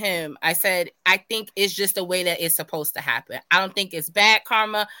told him, I said, I think it's just the way that it's supposed to happen. I don't think it's bad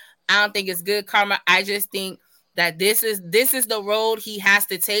karma. I don't think it's good karma. I just think that this is the road he has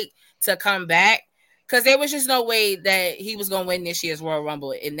to take to come back. Because there was just no way that he was going to win this year's Royal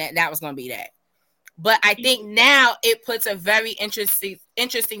Rumble, and that was going to be that. But I think now it puts a very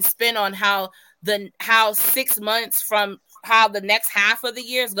interesting spin on how 6 months from how the next half of the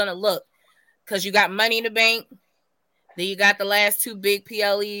year is going to look. Because you got Money in the Bank. Then you got the last two big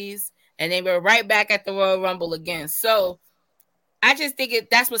PLEs, and then we're right back at the Royal Rumble again. So I just think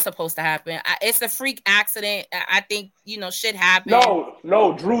that's what's supposed to happen. It's a freak accident. I think, shit happened.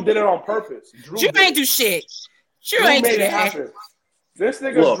 No, Drew did it on purpose. Drew ain't do shit. Drew made do it happen. This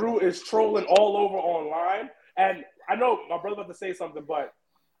nigga Drew is trolling all over online. And I know my brother about to say something, but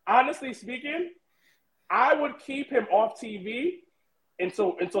honestly speaking, I would keep him off TV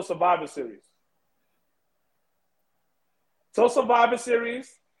until Survivor Series. So Survivor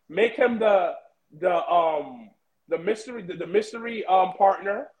Series, make him the mystery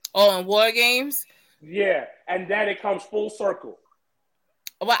partner. Oh, in War Games? Yeah, and then it comes full circle.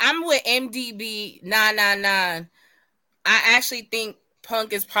 Well, I'm with MDB 999. I actually think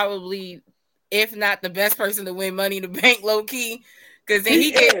Punk is probably, if not the best person to win Money in the Bank, low key, because then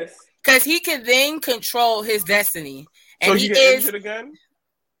he can then control his destiny. And so he get injured again,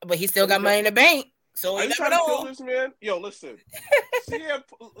 but he still got Money in the Bank. So are you trying to kill this man? Yo, listen.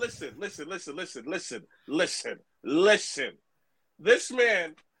 Listen. This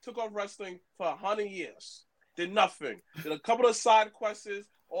man took off wrestling for 100 years. Did nothing. Did a couple of side quests,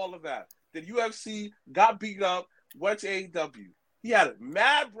 all of that. Did UFC, got beat up, went to AEW. He had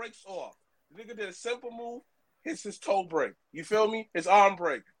mad breaks off. The nigga did a simple move, hits his toe break. You feel me? His arm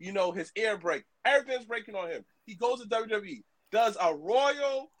break. His ear break. Everything's breaking on him. He goes to WWE, does a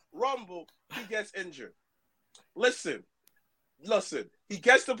Royal Rumble, he gets injured. Listen. He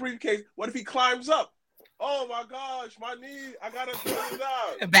gets the briefcase. What if he climbs up? Oh my gosh, my knee! I gotta pull it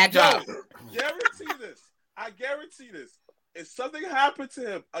out. Back up. I guarantee this. If something happened to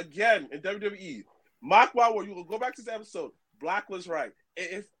him again in WWE, mark my word, you will go back to this episode. Black was right.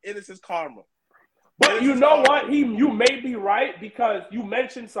 It is his karma. But you know what? You may be right because you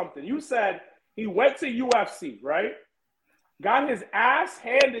mentioned something. You said he went to UFC, right? Got his ass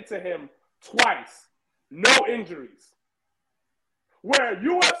handed to him twice. No injuries. Where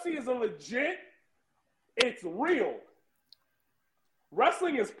UFC is a legit, it's real.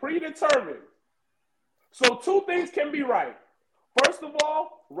 Wrestling is predetermined. So two things can be right. First of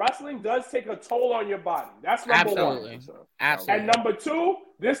all, wrestling does take a toll on your body. That's number one. Absolutely. And number two,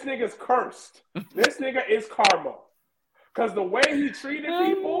 this nigga's cursed. This nigga is karma. Because the way he treated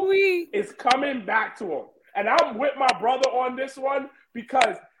people is coming back to him. And I'm with my brother on this one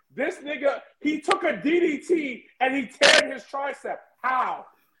because this nigga, he took a DDT and he teared his tricep. How?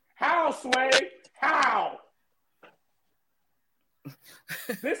 How, Sway? How?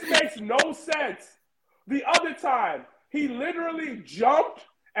 This makes no sense. The other time, he literally jumped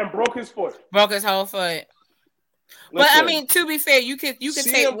and broke his foot. Broke his whole foot. But I mean, to be fair, you could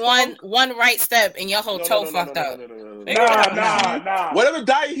take one right step and your whole toe fucked up. Nah. Whatever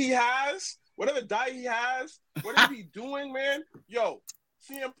diet he has, whatever he doing, man. Yo,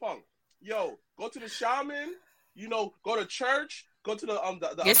 CM Punk. Yo, go to the shaman. Go to church. Go to the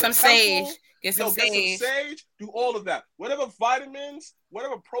get some temple, sage. Get some sage. Do all of that. Whatever vitamins,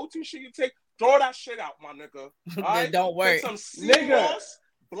 whatever protein shit you take, throw that shit out, my nigga. All right? Don't worry. Get some sea moss,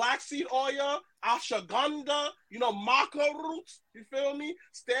 black seed oil, ashwagandha, maca roots. You feel me?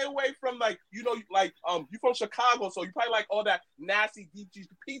 Stay away from you from Chicago, so you probably like all that nasty deep cheese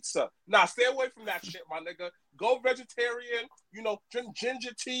pizza. Nah, stay away from that shit, my nigga. Go vegetarian. Drink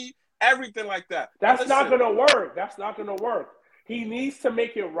ginger tea, everything like that. That's not gonna work. He needs to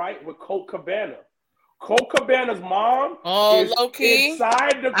make it right with Colt Cabana. Colt Cabana's mom is low-key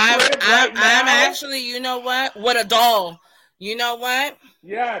inside the crib right now. I'm actually, with a doll. You know what?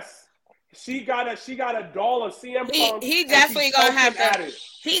 Yes. She got a doll of CM Punk. He definitely gonna have to.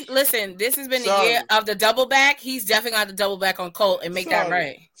 Listen. This has been the year of the double back. He's definitely gonna have to double back on Colt and make that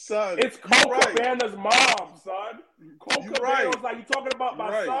right. Son, it's Colt Cabana's mom, son. Colt Cabana was like, "You talking about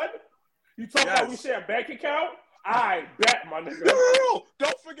my son? You talking about we share a bank account? I bet, my nigga." No.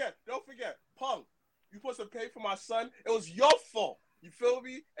 Don't forget, Punk. You supposed to pay for my son. It was your fault. You feel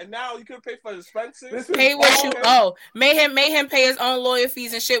me? And now you could pay for his expenses. Pay what you owe. Made him pay his own lawyer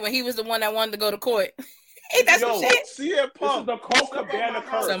fees and shit when he was the one that wanted to go to court. Ain't that some shit? CM Punk. This is the Colt Cabana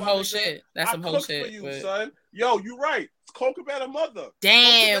curse. Some whole shit. That's some whole shit. For you, son. Yo, you right. It's Colt Cabana mother.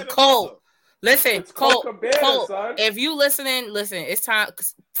 Damn, Colt. Listen, Colt. Son. If you listening, listen. It's time.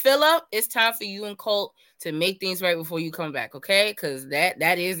 Philip, it's time for you and Colt to make things right before you come back, okay? Because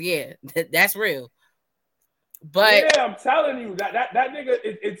that is that's real. But I'm telling you that nigga,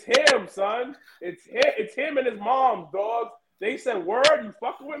 it's him, son. It's him and his mom, dog. They said, "Word, you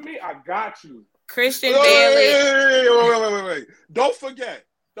fucking with me? I got you." Christian Bailey. Wait. Don't forget.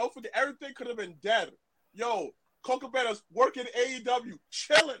 Everything could have been dead. Yo, Colt Cabana's working AEW,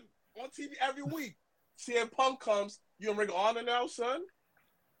 chilling on TV every week. CM Punk comes. You in Ring of Honor now, son?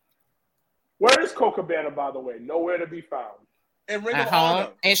 Where is Colt Cabana, by the way? Nowhere to be found. In Ring of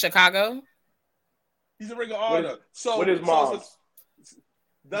Honor. In Chicago? He's in Ring of Honor. With his mom.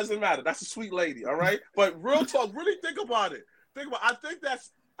 Doesn't matter. That's a sweet lady, all right? But real talk, really think about it. Think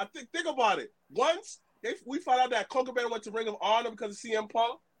about it. Once we found out that Colt Cabana went to Ring of Honor because of CM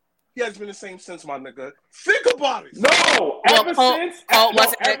Punk, he has been the same since, my nigga. Think about it. No, Colt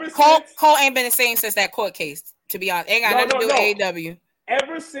ain't been the same since that court case, to be honest. Ain't got nothing to do with AEW.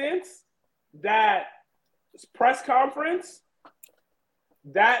 Ever since that press conference,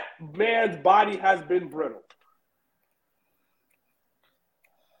 that man's body has been brittle.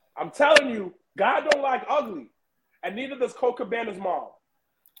 I'm telling you, God don't like ugly. And neither does Colt Cabana's mom.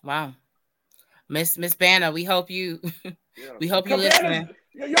 Wow. Miss Banner, we hope you listening.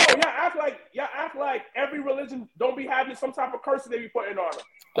 Y'all act like every religion don't be having some type of curse they be putting on them.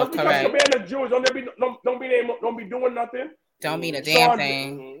 Just because Cabana's Jewish, don't be doing nothing. Don't mean a damn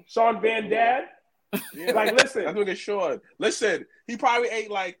thing. Sean Van Dad. Yeah. Like, listen, I'm gonna Sean. Listen, he probably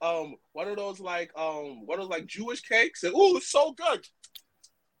ate like one of those Jewish cakes, and ooh, it's so good.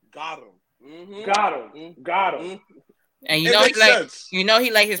 Got him. Mm-hmm. Got him. Mm-hmm. And he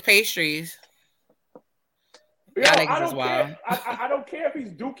like his pastries. Yo, I don't care if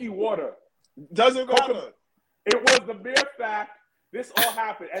he's Dookie Water. Doesn't matter. It was the mere fact this all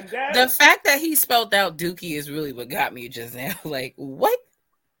happened, and then the fact that he spelled out Dookie is really what got me just now. Like, what?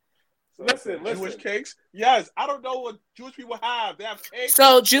 Listen. Jewish cakes? Yes. I don't know what Jewish people have. They have cakes.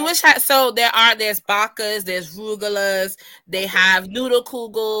 So there's bakas, there's rugelas, they have noodle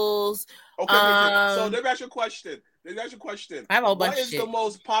kugels. Okay. So let me ask you a question. I have a whole bunch of shit. What is the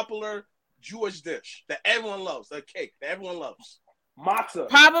most popular Jewish dish that everyone loves? A cake that everyone loves? Matzah.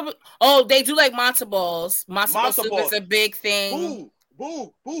 Probably. Oh, they do like matzo balls. Matzo soup is a big thing.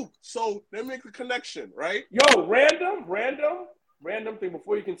 Boo. So they make the connection, right? Yo, random thing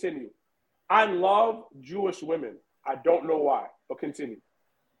before you continue. I love Jewish women. I don't know why, but continue.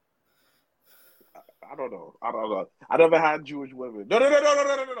 I don't know. I never had Jewish women. No.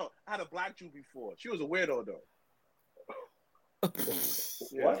 I had a black Jew before. She was a weirdo though.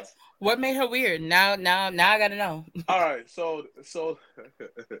 What? What made her weird? Now I gotta know. All right, so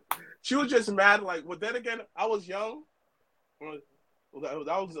she was just mad. Like, well, then again, I was young. I was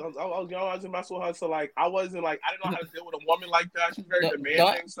young. I was in my school, so like I wasn't like I didn't know how to deal with a woman like that. She's very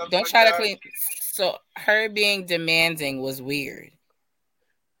demanding. Don't try to clean. So her being demanding was weird.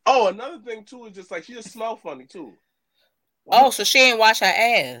 Oh, another thing too is just like she just smelled funny too. Oh, so she ain't wash her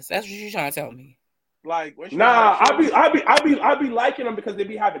ass. That's what you trying to tell me. Like, when she I be liking them because they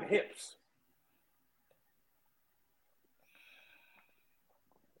be having hips.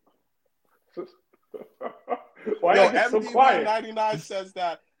 Why yo, MD199 says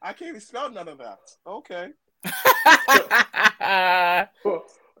that I can't even spell none of that. Okay.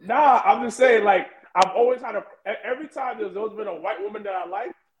 Nah, I'm just saying, like, I've always had every time there's always been a white woman that I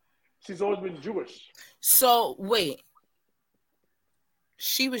like, she's always been Jewish. So, wait.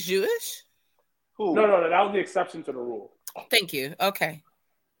 She was Jewish? Who? No, that was the exception to the rule. Thank you. Okay.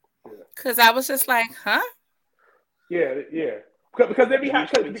 Because I was just like, huh? Yeah. Because they be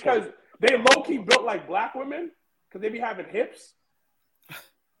because they low-key built like black women because they be having hips.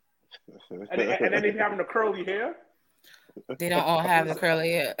 and then they be having the curly hair. They don't all have the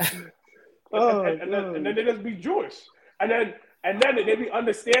curly hair. and then they just be Jewish. And then they be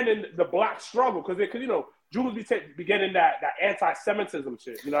understanding the black struggle because Jews be getting that anti-Semitism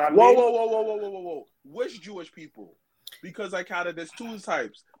shit. You know what I mean? Whoa. Which Jewish people? because like how there's two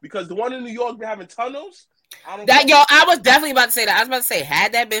types. Because the one in New York be having tunnels. I was definitely about to say that. I was about to say,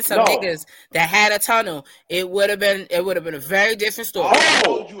 had that been some niggas that had a tunnel, it would have been a very different story.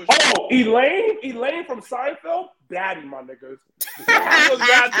 Elaine from Seinfeld, baddie, my niggas.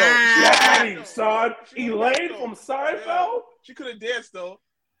 Baddie, son. Elaine from Seinfeld. Yeah. She couldn't dance though.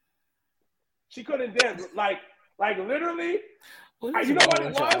 She couldn't dance. Like literally. You know what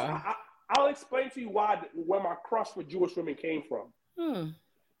it was? I'll explain to you where my crush for Jewish women came from.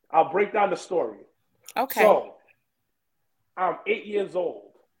 I'll break down the story. Okay. So, I'm 8 years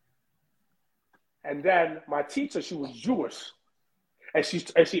old. And then my teacher, she was Jewish. And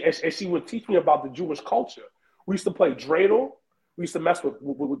she would teach me about the Jewish culture. We used to play Dreidel. We used to mess with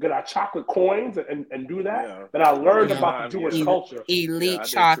get our chocolate coins and do that. Yeah. Then I learned about the Jewish culture. Elite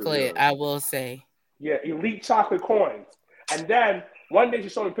chocolate, I will say. Yeah, elite chocolate coins. And then one day she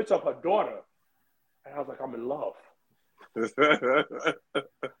showed me a picture of her daughter. And I was like, I'm in love.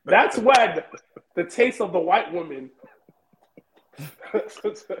 That's when the taste of the white woman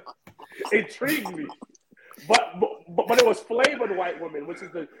intrigued me. But it was flavored white women, which is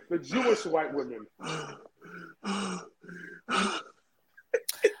the Jewish white women.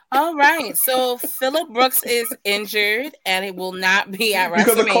 All right, so Phillip Brooks is injured and it will not be at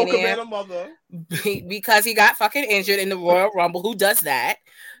because WrestleMania of mother. Because he got fucking injured in the Royal Rumble. Who does that?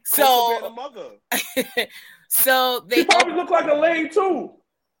 So mother. So they she probably look like Elaine too.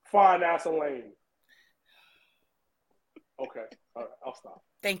 Fine ass Elaine. Okay, all right, I'll stop.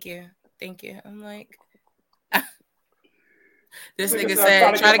 Thank you. I'm like, this nigga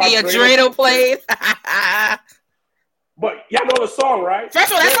said, try to get your Dreidel played. But y'all know the song, right?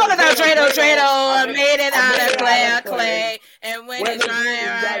 First of all, that song is about Dreidel. Made it out of clay. And when it's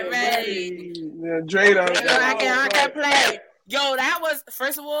dry, ready. Yeah, Dreidel. I can play. Yo, that was,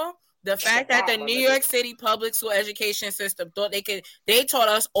 first of all, the fact that the New York City public school education system thought they taught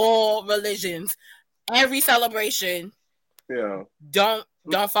us all religions, every celebration. Yeah. Don't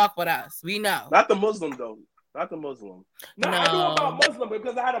fuck with us. We know. Not the Muslim though. Not the Muslim. No, I knew about Muslim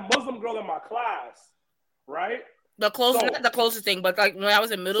because I had a Muslim girl in my class, right? Not the closest thing, but like when I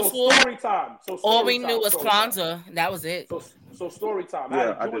was in middle school, story time. All we knew was Kwanzaa. That was it. So story time. I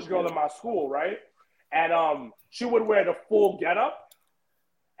had a Jewish girl in my school, right? And she would wear the full getup.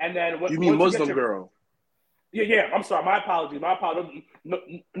 And then you mean Muslim girl? Yeah. I'm sorry. My apologies.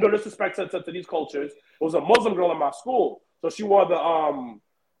 No disrespect to these cultures. It was a Muslim girl in my school, so she wore the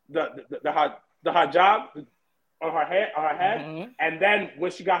hijab on her head, and then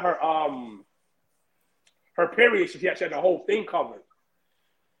when she got her period, she had the whole thing covered.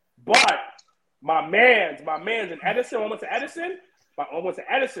 But my man's in Edison. I went to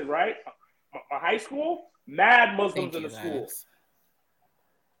Edison, right? My high school, mad Muslims in the school.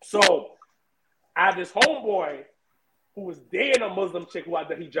 So I had this homeboy who was dating a Muslim chick who had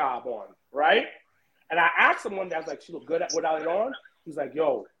the hijab on, right? And I asked him one day, I was like, she look good without it on? He's like,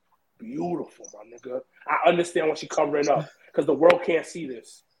 yo, beautiful, my nigga. I understand why she covering up because the world can't see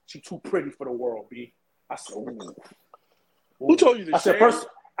this. She too pretty for the world, B. I said, ooh. Who told you this? I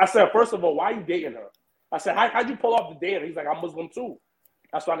said, first of all, why are you dating her? I said, how'd you pull off the dating? He's like, I'm Muslim too.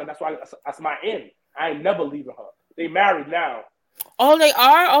 That's my in. I ain't never leaving her. They married now. Oh, they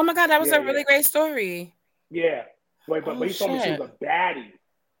are? Oh my God, that was a really great story. Yeah. But he told me she was a baddie.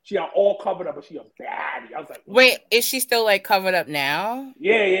 She got all covered up, but she a baddie. I was like, wait, is she still like covered up now?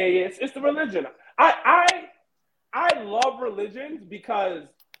 Yeah. It's the religion. I love religions because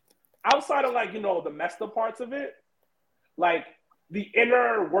outside of like, the messed up parts of it, like the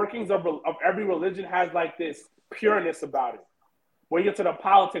inner workings of every religion has like this pureness about it. When you get to the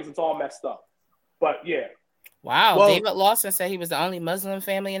politics, it's all messed up. But yeah. Wow, well, David Lawson said he was the only Muslim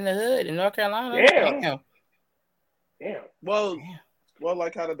family in the hood in North Carolina. Damn. Well,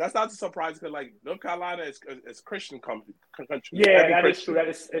 like how that's not a surprise because like North Carolina is Christian country. Yeah, that is true. That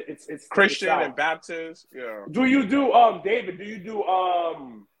is it's Christian and Baptist. Yeah. Do you do David? Do you do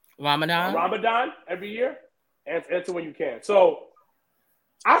Ramadan? Ramadan every year? Answer when you can. So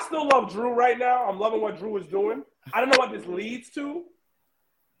I still love Drew right now. I'm loving what Drew is doing. I don't know what this leads to.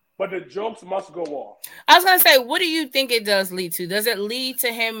 But the jokes must go off. I was gonna say, what do you think it does lead to? Does it lead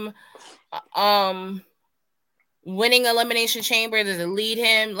to him winning Elimination Chamber? Does it lead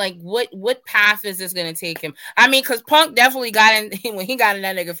him? Like, what path is this gonna take him? I mean, because Punk definitely got in when he got in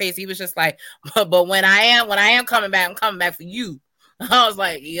that nigga face. He was just like, but when I am coming back, I'm coming back for you. I was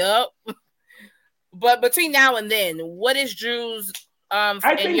like, yep. But between now and then, what is Drew's? I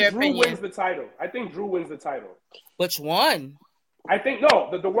think Drew wins the title. Which one? I think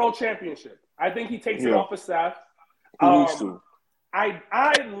the World Championship. I think he takes it off of Seth. He needs to.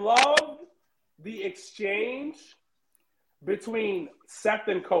 I love the exchange between Seth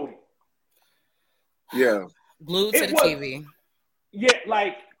and Cody. Yeah. Glued to the TV. Yeah,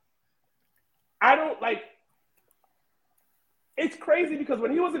 like, I don't, like, it's crazy because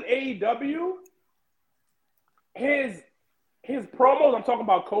when he was in AEW, his promos, I'm talking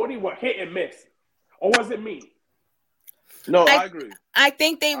about Cody, were hit and miss. Or was it me? No, I agree. I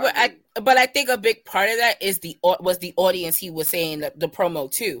think they were, but I think a big part of that was the audience he was saying the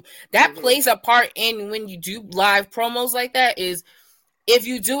promo to. That plays a part in when you do live promos like that. Is if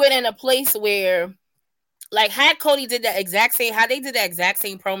you do it in a place where, like, had Cody did that exact same, how they did that exact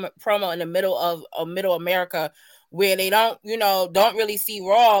same promo in the middle of Middle America, where they don't really see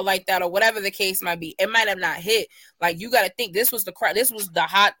Raw like that, or whatever the case might be, it might have not hit. Like, you got to think this was the crowd, this was the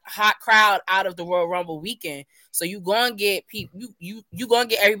hot crowd out of the Royal Rumble weekend. So you gonna get people, you gonna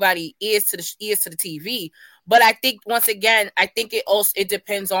get everybody ears to the TV. But I think once again, it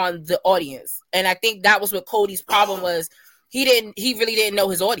depends on the audience, and I think that was what Cody's problem was. He really didn't know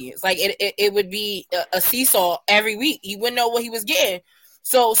his audience. Like it would be a seesaw every week. He wouldn't know what he was getting.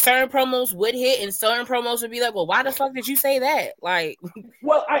 So certain promos would hit, and certain promos would be like, "Well, why the fuck did you say that?" Like,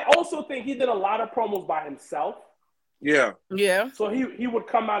 well, I also think he did a lot of promos by himself. Yeah. So he would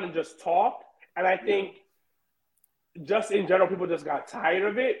come out and just talk, and I think just in general, people just got tired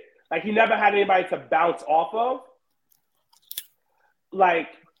of it. Like, he never had anybody to bounce off of. Like,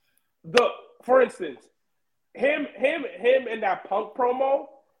 for instance, him in that Punk promo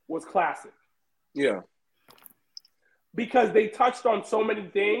was classic. Yeah. Because they touched on so many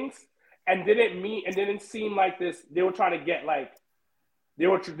things and didn't seem like this. They were trying to get, like, they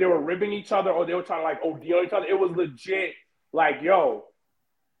were ribbing each other, or they were trying to, like, OD on each other. It was legit. Like, yo,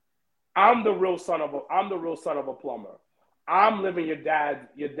 I'm the real son of a plumber. I'm living your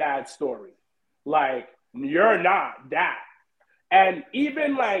dad's story. Like, you're not that. And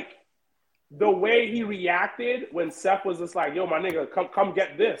even, like, the way he reacted when Seth was just like, yo, my nigga, come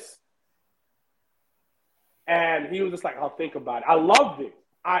get this. And he was just like, I'll think about it. I loved it.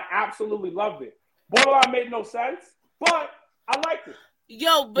 I absolutely loved it. Borderline made no sense, but I liked it.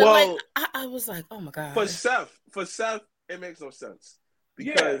 Yo, but like, I was like, oh my God. For Seth, it makes no sense.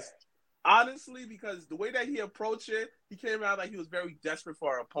 Because, honestly, because the way that he approached it, he came out like he was very desperate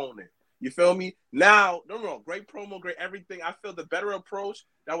for an opponent. You feel me? Now, don't get me wrong, great promo, great everything. I feel the better approach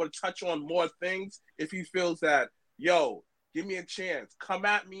that would touch on more things if he feels that, yo, give me a chance. Come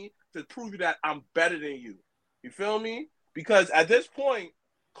at me to prove that I'm better than you. You feel me? Because at this point,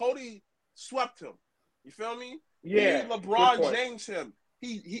 Cody swept him. You feel me? Yeah. He LeBron James him.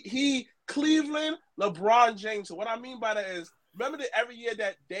 He Cleveland LeBron James. So what I mean by that is, remember that every year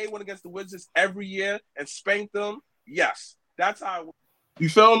that they went against the Wizards every year and spanked them? Yes. That's how it was. You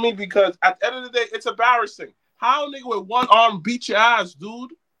feel me? Because at the end of the day, it's embarrassing. How a nigga with one arm beat your ass,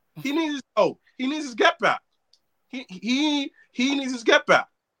 dude? He needs his get back. He needs his get back.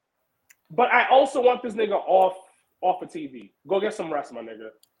 But I also want this nigga off of TV. Go get some rest, my nigga.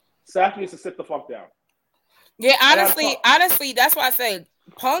 Seth needs to sit the fuck down. Yeah, honestly, that's why I say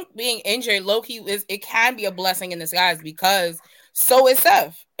Punk being injured, low-key, it can be a blessing in disguise, because so is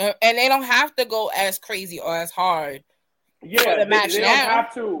Seth. And they don't have to go as crazy or as hard for the match they now. Don't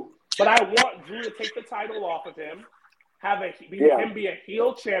have to. But I want Drew to take the title off of him, him be a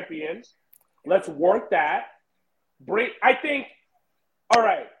heel champion. Let's work that. I think, all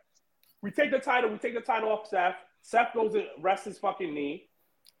right, we take the title off Seth. Seth goes and rests his fucking knee.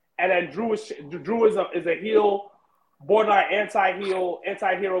 And then Drew is a heel, borderline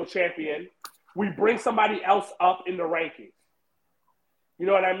anti-hero champion. We bring somebody else up in the rankings. You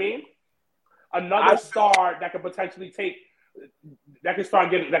know what I mean? Another star that could potentially that could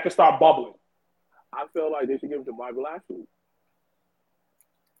start bubbling. I feel like they should give it to Bobby Lashley.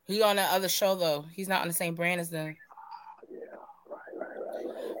 He on that other show though. He's not on the same brand as them. Yeah,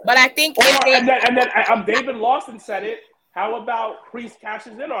 right. But I think and then David Lawson said it. How about Priest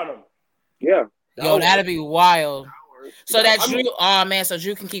cashes in on him? Yeah. Yo, that'd be wild. So that so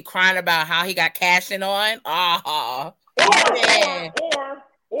Drew can keep crying about how he got cashed in on. Or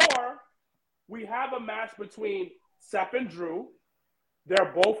we have a match between Seth and Drew.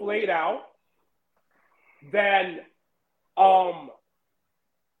 They're both laid out. Then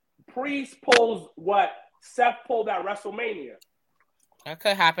Priest pulls what Seth pulled at WrestleMania. That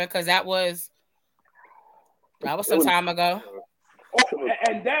could happen because that was some time ago.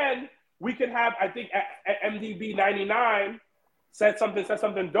 And then we can have, I think, at MDB 99 said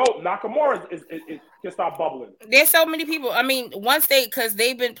something dope. Nakamura can start bubbling. There's so many people. I mean, because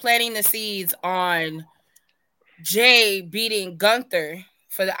they've been planting the seeds on Jay beating Gunther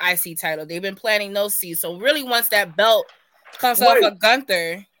for the IC title. They've been planting those seeds. So really, once that belt comes off of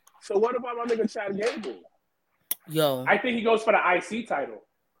Gunther. So what about my nigga Chad Gable? Yo, I think he goes for the IC title.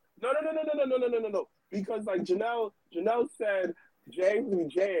 No. Because like Janelle said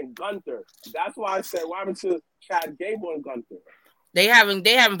James J and Gunther. That's why I said why happened to Chad Gable and Gunther? they haven't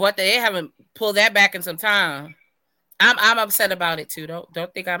pulled that back in some time. I'm upset about it too.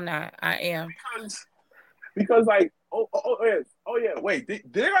 Don't think I'm not. I am. Because like Wait, did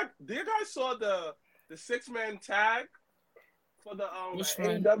you guys saw the 6-man tag for the Which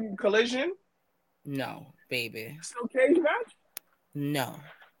one? AEW Collision? No, baby. Still cage match? No.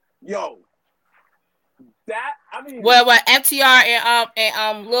 Yo, that I mean. Well, what FTR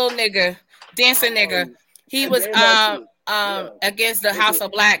and little nigga, dancing nigga, he was against the House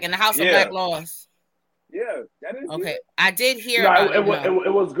of Black, and the House of Black lost. Yeah, that is okay. I did hear No, about it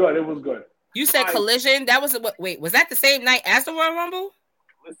was good. It was good. You said Collision. That was wait. Was that the same night as the Royal Rumble?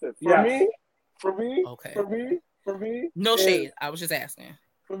 Listen, for me. No shade. I was just asking.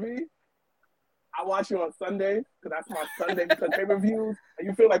 For me, I watch it on Sunday because that's my Sunday because pay-per-views. And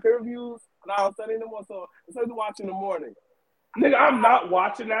you feel like pay-per-views not on Sunday no more, so instead of watching in the morning. Nigga, I'm not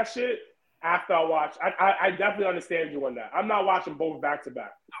watching that shit after I watch. I definitely understand you on that. I'm not watching both back to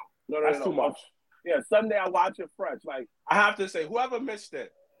back. No, that's too much. Yeah, Sunday I watch it fresh. Like I have to say, whoever missed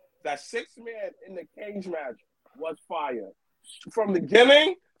it, that 6-man in the cage match was fire. From the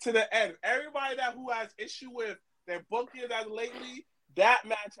beginning to the end. Everybody who has issue with their booking that lately, that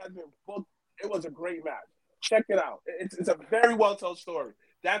match has been booked. It was a great match. Check it out. It's a very well told story.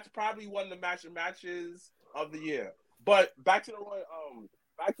 That's probably one of the matches of the year. But back to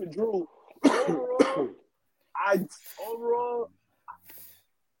back to Drew. Overall,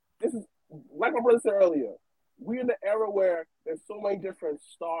 this is like my brother said earlier. We're in the era where there's so many different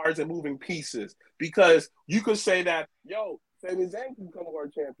stars and moving pieces. Because you could say that, Sami Zayn can become a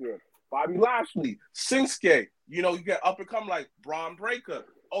world champion. Bobby Lashley, Shinsuke, you get up and come like Braun Breaker.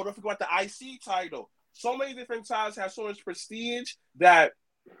 Oh, don't forget the IC title. So many different titles have so much prestige that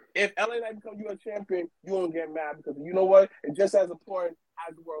if LA Knight becomes U.S. champion, you won't get mad because you know what? It's just as important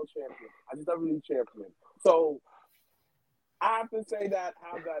as the world champion, as the WWE champion. So I have to say that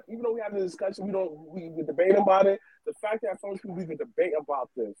even though we have the discussion, we debate about it. The fact that so many people we can debate about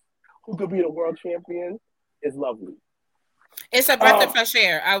this, who could be the world champion, is lovely. It's a breath of fresh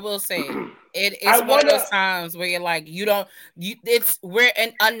air. I will say it's one of those times where you're like, we're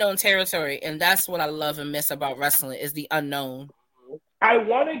in unknown territory, and that's what I love and miss about wrestling is the unknown. I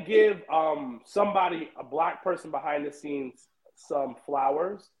want to give somebody, a black person behind the scenes, some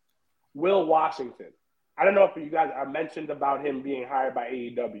flowers. Will Washington. I don't know if you guys I mentioned about him being hired by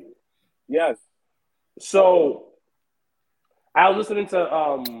AEW. Yes. So I was listening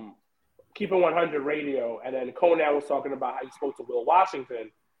to Keeping 100 radio, and then Conan was talking about how he spoke to Will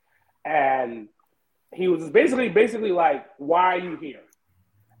Washington, and he was basically like, "Why are you here?"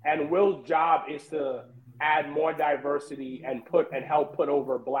 And Will's job is to add more diversity and help put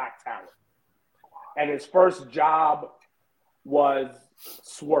over black talent. And his first job was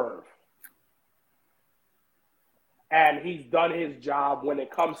Swerve, and he's done his job when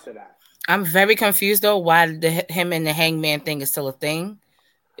it comes to that. I'm very confused though why him and the Hangman thing is still a thing.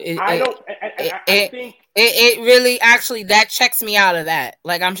 I think it really actually that checks me out of that.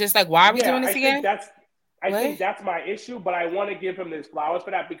 Like I'm just like, why are we doing this again? I think that's my issue, but I want to give him his flowers for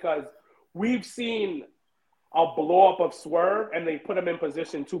that because we've seen a blow up of Swerve and they put him in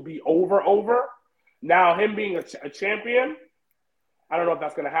position to be over. Now him being a champion, I don't know if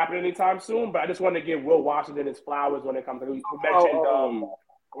that's going to happen anytime soon, but I just want to give Will Washington his flowers when it comes to we mentioned.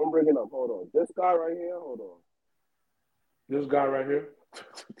 I'm bringing up. Hold on, this guy right here. Hold on, this guy right here.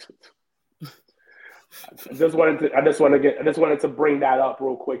 I just wanted to bring that up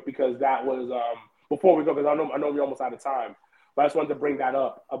real quick because that was before we go because I know we're almost out of time, but I just wanted to bring that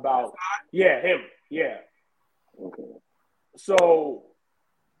up about him. Okay. So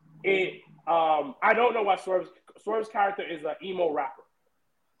I don't know why Swerve's character is an emo rapper.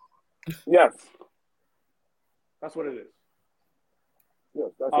 Yes, that's what it is.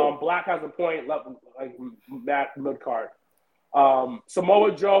 Yes, that's it. Black has a point, like Matt Midcard.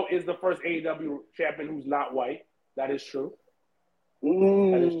 Samoa Joe is the first AEW champion who's not white. That is true.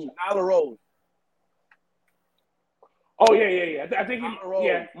 Nyla Rose. Oh yeah. I think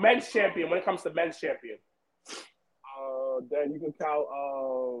men's champion when it comes to men's champion. Then you can count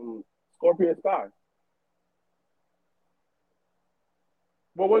Scorpion Sky.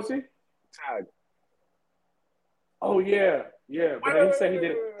 What was he? Tag. Oh yeah. But then he said he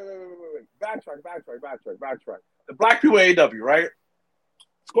didn't. Wait. Backtrack. The black people AEW, right?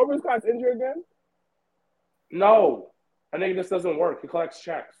 Scorpion Sky's injured again? No. I think this doesn't work. He collects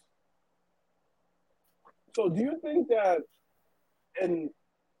checks. So do you think, and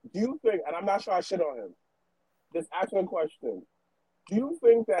I'm not sure I shit on him, Just asking a question. Do you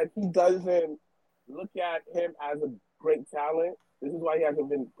think that he doesn't look at him as a great talent? This is why he hasn't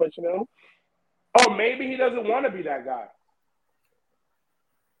been pushing him? Or maybe he doesn't want to be that guy.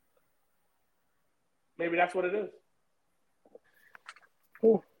 Maybe that's what it is.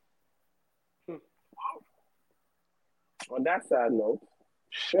 On that sad note,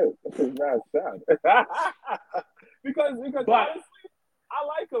 shit, this is very sad. because honestly, I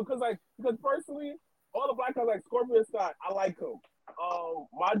like him because personally, all the black guys like Scorpion Sky, I like him.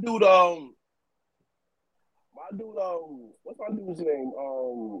 My dude, what's my dude's name?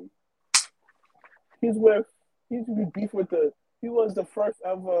 He was the first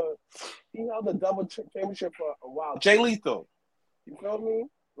ever. He held the double championship for a while. Jay Lethal, you feel me?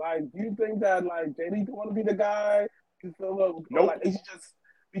 Like, do you think that like Jay Lethal want to be the guy? You feel me? Nope. Like, it's just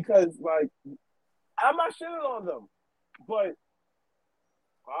because like I'm not shitting on them, but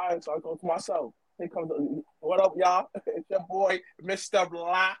all right, so I go to myself. Here comes what up, y'all? It's your boy, Mr.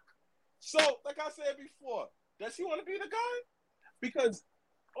 Black. So, like I said before, does he want to be the guy? Because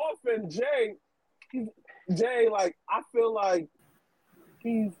often Jay, like I feel like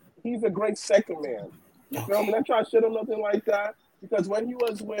he's a great second man. You feel me? I'm not trying to shit on nothing like that. Because when he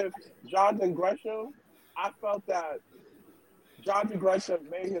was with Jonathan Gresham, I felt that Jonathan Gresham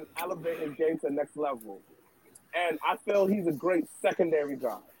made him elevate his game to the next level. And I feel he's a great secondary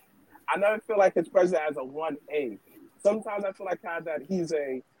guy. I never feel like his presence as a 1A. Sometimes I feel like that he's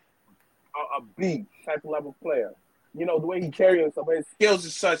a B type level player. You know, the way he carries himself, his skills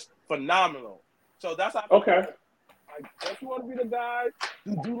is such phenomenal. So that's how I feel. Okay. Like, don't you want to be the guy?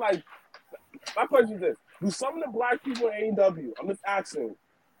 Do like, my question is this. Do some of the black people in AEW, I'm just asking,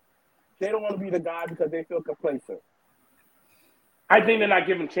 they don't want to be the guy because they feel complacent? I think they're not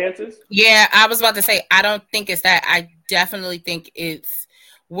given chances. Yeah, I was about to say, I don't think it's that. I definitely think it's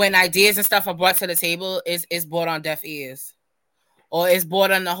when ideas and stuff are brought to the table, it's brought on deaf ears. Or it's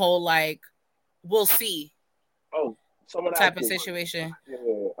brought on the whole, like, we'll see. Oh, type of situation.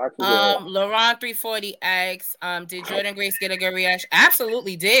 Yeah, Laurent 340 asks, did Jordan Grace get a good reaction?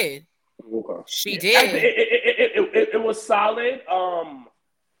 Absolutely did. Okay. She did. It was solid.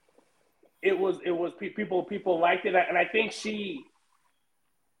 It was people liked it, and I think she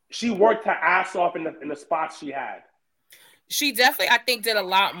worked her ass off in the spots she had. She definitely, I think, did a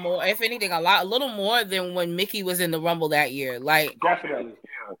lot more. If anything, a little more than when Mickey was in the Rumble that year. Like, definitely.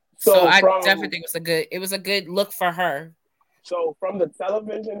 Yeah. So I definitely think it was a good look for her. So from the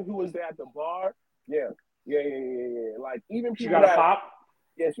television, who was there at the bar? Yeah. Like, even people she got a pop.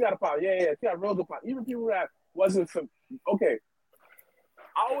 Yeah, she got a pop. Yeah. She got a real good pop. Even people that wasn't okay.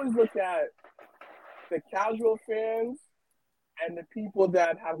 I always look at the casual fans and the people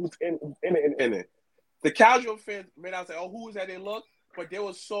that have who's in it. The casual fans may not say, "Oh, who is that?" They look, but they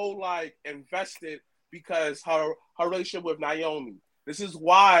were so like invested because her relationship with Naomi. This is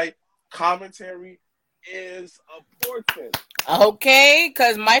why commentary is important. Okay,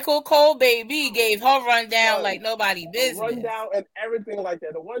 because Michael Cole, baby, gave her rundown like nobody business. Rundown and everything like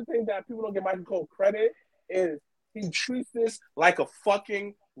that. The one thing that people don't give Michael Cole credit is he treats this like a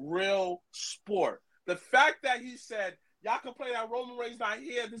fucking real sport. The fact that he said, y'all complain that Roman Reigns not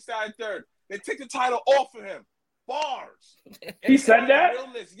here, this, that, and third. They take the title off of him. Bars. He said that?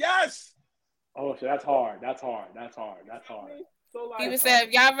 Realness. Yes. Oh, so that's hard. So, like, he was saying,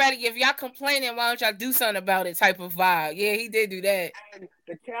 if y'all ready, if y'all complaining, why don't y'all do something about it type of vibe. Yeah, he did do that. And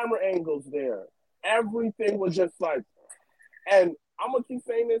the camera angles there. Everything was just like, and I'm going to keep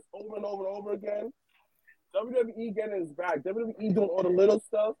saying this over and over and over again. WWE getting his back. WWE doing all the little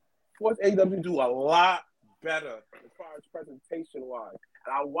stuff. Force AEW do a lot better as far as presentation-wise.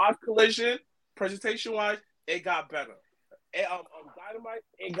 And I watched Collision, presentation-wise, it got better. Dynamite,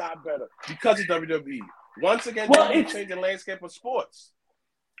 it got better because of WWE. Once again, WWE changed the landscape of sports.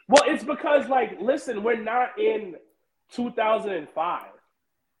 Well, it's because, like, listen, we're not in 2005.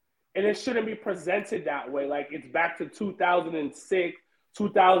 And it shouldn't be presented that way. Like, it's back to 2006,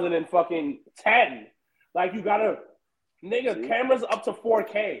 2010. Like, you gotta, nigga, cameras up to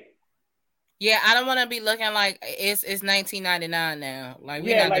 4K. Yeah, I don't want to be looking like it's 1999 now. Like,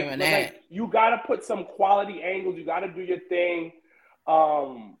 we're not doing that. Like, you got to put some quality angles. You got to do your thing.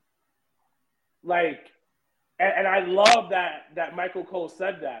 And I love that Michael Cole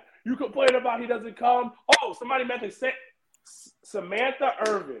said that. You complain about he doesn't come. Oh, somebody meant to say Samantha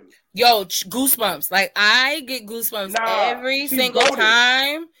Irvin. Yo, goosebumps. Like, I get goosebumps every single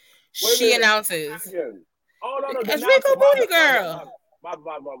time she announces. Oh, no. It's Rico Booty Girl.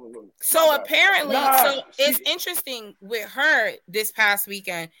 So apparently, it's interesting with her this past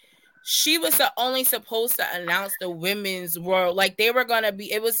weekend. she was only supposed to announce the women's world. Like they were gonna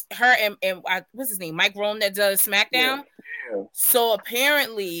be. It was her and what's his name, Mike Rome, that does SmackDown. Yeah. So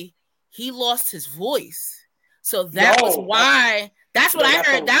apparently he lost his voice. So that was why. That's what I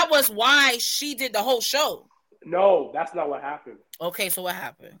heard. That was why she did the whole show. No, that's not what happened. Okay, so what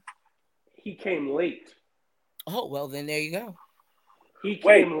happened? He came late. Oh well, then there you go. He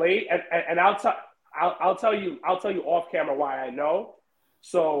came late, and I'll tell you off camera why I know.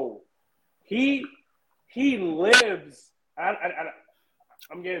 So he lives.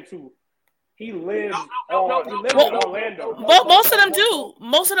 I'm getting to. He lives in Orlando. Most of them do.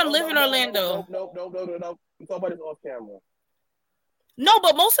 Most of them live in Orlando. No. I'm talking about this off camera. No,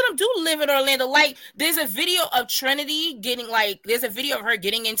 but most of them do live in Orlando. Like, there's a video of Trinity there's a video of her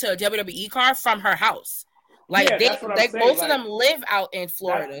getting into a WWE car from her house. Like, most of them live out in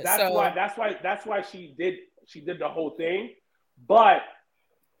Florida. That's why she did the whole thing. But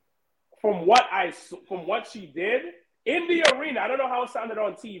from what she did in the arena, I don't know how it sounded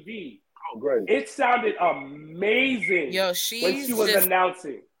on TV. Oh, great! It sounded amazing. Yo, when she was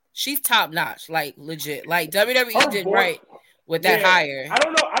announcing. She's top notch, like legit. Like WWE did right with that hire. I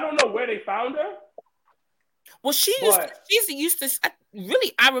don't know where they found her. Well, she's used to.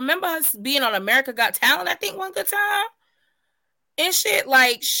 I remember her being on America Got Talent. I think one good time and shit.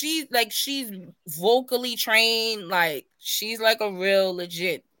 Like she's vocally trained. Like she's like a real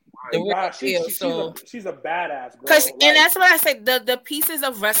legit. She's a badass, bro. And that's what I said. The pieces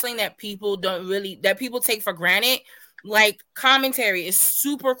of wrestling that people take for granted, like commentary, is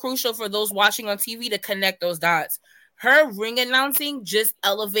super crucial for those watching on TV to connect those dots. Her ring announcing just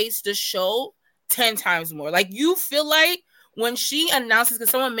elevates the show 10 times more. Like you feel like when she announces,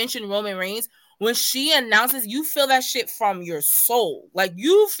 because someone mentioned Roman Reigns, when she announces, you feel that shit from your soul. Like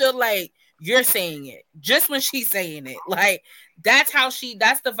you feel like you're saying it just when she's saying it. Like that's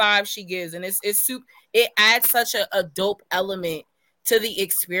the vibe she gives, and it adds such a dope element to the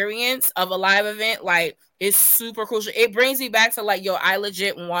experience of a live event. Like it's super crucial. It brings me back to like, yo, I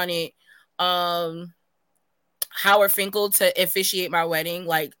legit wanted Howard Finkel to officiate my wedding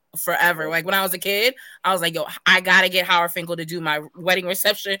like forever. Like when I was a kid, I was like, yo, I gotta get Howard Finkel to do my wedding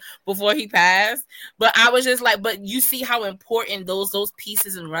reception before he passed. But I was just like, but you see how important those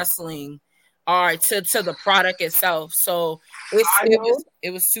pieces in wrestling are to the product itself. So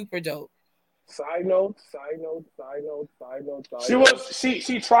it was super dope. Side note.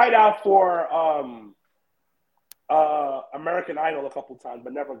 She tried out for American Idol a couple times,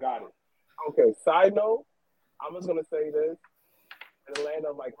 but never got it. Okay, side note, I'm just gonna say this. In the land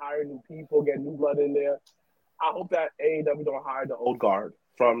of like hiring new people, get new blood in there, I hope that AEW don't hire the old guard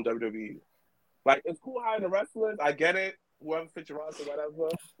from WWE. Like it's cool hiring the wrestlers, I get it, whoever fits your roster, whatever.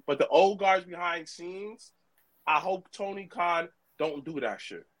 But the old guards behind scenes, I hope Tony Khan don't do that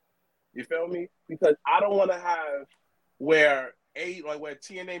shit. You feel me? Because I don't want to have where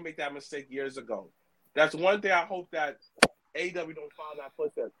TNA made that mistake years ago. That's one thing I hope that AEW don't follow that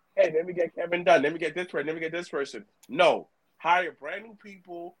footstep. Hey, let me get Kevin Dunn. Let me get this person. Let me get this person. No. Hire brand new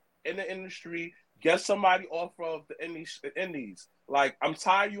people in the industry. Get somebody off of the indies. Like, I'm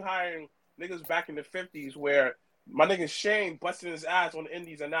tired of you hiring niggas back in the 50s where my nigga Shane busting his ass on the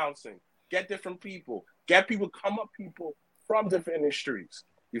indies announcing. Get different people. Get people, come up people from different industries.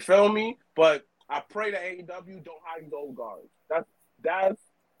 You feel me? But I pray that AEW don't hire these old guards. That's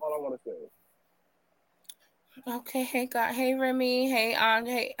all I want to say. Okay, hey Remy, hey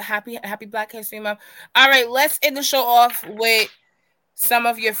Andre, happy Black History Month. All right, let's end the show off with some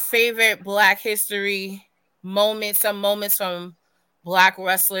of your favorite Black History moments, some moments from Black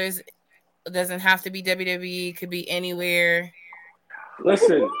wrestlers. It doesn't have to be WWE, it could be anywhere.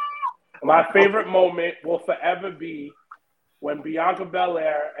 Listen, my favorite moment will forever be when Bianca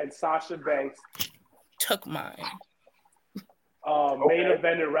Belair and Sasha Banks took mine. Main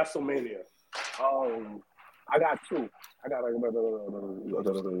event at WrestleMania. I got two. I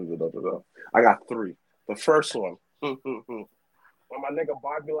got three. The first one, when my nigga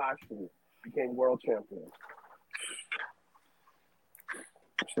Bobby Lashley became world champion.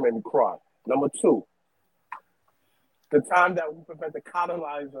 She made me cry. Number two, the time that we prevented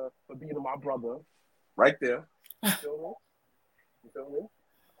Colonizer from beating my brother. Right there. You feel me?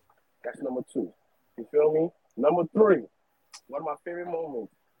 That's number two. You feel me? Number three, one of my favorite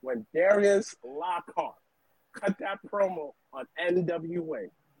moments, when Darius Lockhart cut that promo on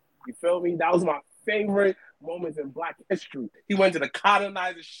NWA. You feel me? That was my favorite moments in Black history. He went to the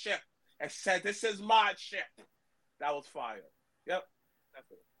colonizer ship and said, "This is my ship." That was fire. Yep.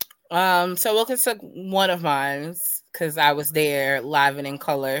 That's it. So Wilkins took one of mine because I was there live and in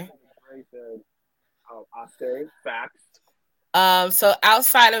color. I say facts. So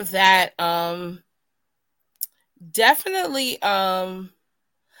outside of that, definitely some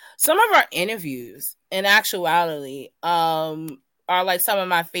of our interviews in actuality are like some of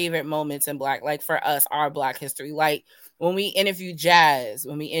my favorite moments in Black, like for us, our Black history. Like when we interview Jazz,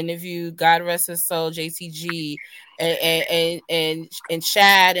 when we interview God rest his soul, JTG and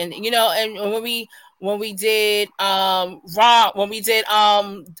Chad, and you know, and when we did Ron, when we did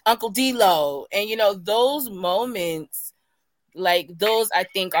Uncle D-Lo, and you know, those moments, like those I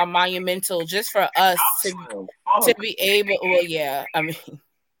think are monumental just for us to be able, well, yeah, I mean,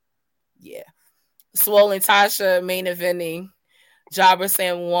 yeah. Swollen Tasha main eventing, Jobber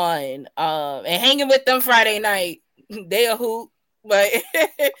Sam won, and hanging with them Friday night. They a hoot, but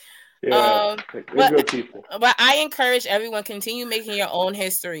yeah, they're good people. But I encourage everyone, continue making your own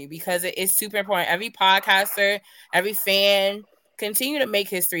history because it is super important. Every podcaster, every fan, continue to make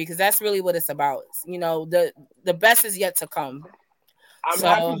history because that's really what it's about. You know, the best is yet to come. I'm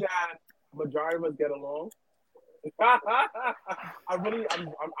happy that majority of us get along. I'm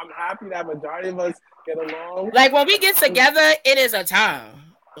happy that majority of us get along. Like when we get together, it is a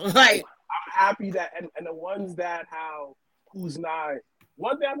time. Like I'm happy that and the ones that who's not.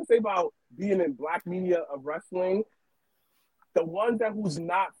 One thing I have to say about being in Black media of wrestling, the ones that who's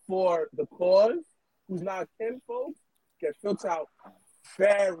not for the cause, who's not kinfolk, get filtered out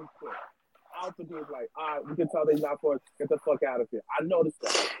very quick. Out the group, like, all right, we can tell they're not for it. Get the fuck out of here. I noticed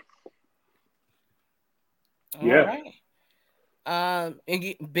that. Yeah. All right.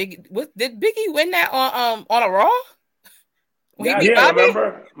 Did Biggie win that on a Raw? When he beat Bobby?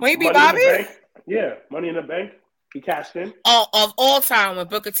 Remember? When he beat Bobby? Yeah, Money in the Bank. He cashed in. Of all time, when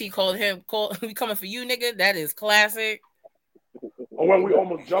Booker T called we coming for you, nigga. That is classic. Or when we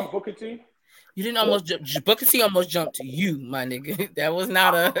almost jumped Booker T? You didn't almost jump. Booker T almost jumped to you, my nigga. That was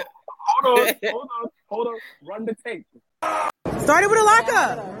not a... Hold on. Run the tape. Started with a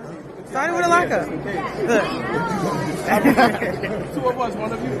lockup. Good. Two of us,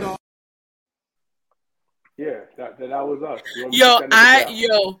 one of you, dog. Yeah, that was us.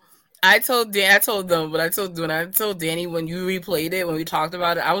 I told Danny when you replayed it, when we talked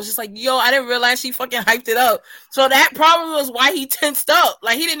about it, I was just like, yo, I didn't realize she fucking hyped it up. So that probably was why he tensed up.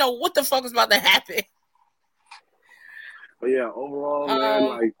 Like, he didn't know what the fuck was about to happen. But yeah, overall, man,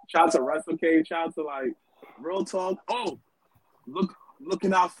 like, shout out to Wrestle Cage, shout out to, like, Real Talk. Oh,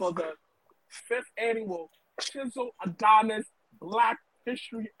 looking out for the 5th annual Chisel Adonis Black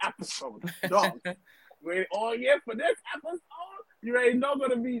History episode. Dog, we ain't all year for this episode. You ain't know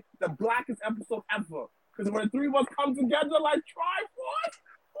gonna be the blackest episode ever. Because when 3 of us come together like Triforce,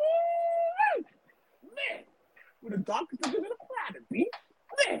 man, we're the darkest niggas on the planet, B.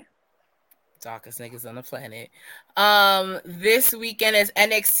 Man. Darkest niggas on the planet. This weekend is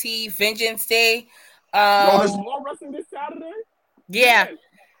NXT Vengeance Day. There's more wrestling this Saturday? Yeah.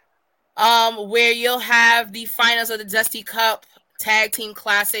 Where you'll have the finals of the Dusty Cup Tag Team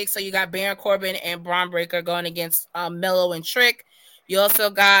Classic. So you got Baron Corbin and Braun Breaker going against Mello and Trick. You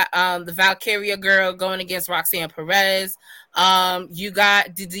also got the Valkyria girl going against Roxanne Perez. You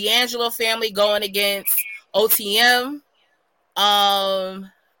got the D'Angelo family going against OTM.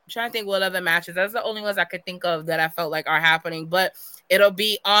 I'm trying to think what other matches. That's the only ones I could think of that I felt like are happening. But it'll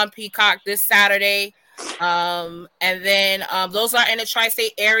be on Peacock this Saturday. And then those are in the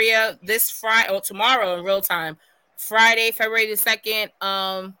tri-state area this Friday or tomorrow in real time. Friday, February the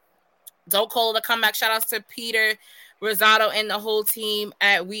 2nd. Don't call it a comeback. Shout outs to Peter Rosado and the whole team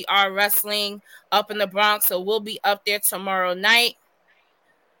at We Are Wrestling up in the Bronx. So we'll be up there tomorrow night.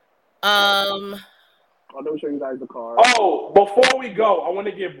 I'll never show you guys the card. Oh, before we go, I want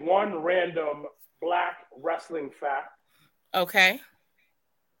to give one random Black wrestling fact. Okay.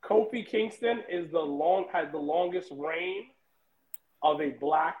 Kofi Kingston has the longest reign of a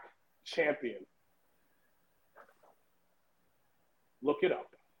Black champion. Look it up.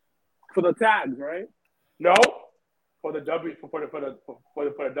 For the tags, right? No, for the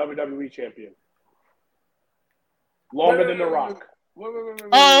WWE champion. Longer than The Rock.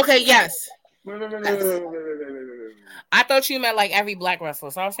 Oh, okay, yes. I thought you meant like every Black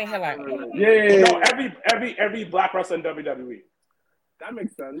wrestler, so I was saying like yeah. No, every Black wrestler in WWE. That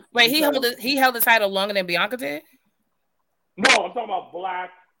makes sense. Wait, he held the title longer than Bianca did? No, I'm talking about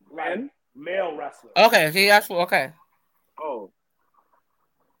Black male wrestlers. Okay, see, that's okay. Oh.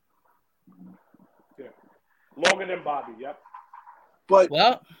 Yeah. Longer than Bobby, yep. But a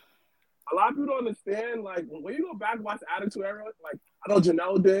lot of people don't understand, like, when you go back and watch the Attitude Era, like, I know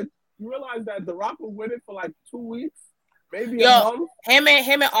Janelle did, you realize that The Rock will win it for, like, 2 weeks, maybe a month. Him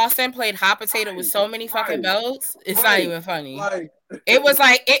and Austin played hot potato with so many fucking belts. It's not even funny. Like, it was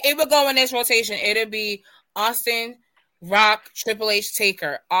like, it would go in this rotation. It'd be Austin, Rock, Triple H,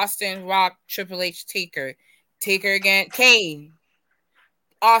 Taker. Austin, Rock, Triple H, Taker. Taker again. Kane,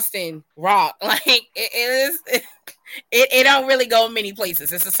 Austin, Rock. Like it is. It don't really go many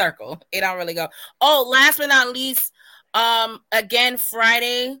places. It's a circle. It don't really go. Oh, last but not least, again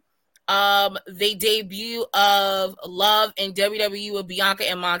Friday, they debut of Love in WWE with Bianca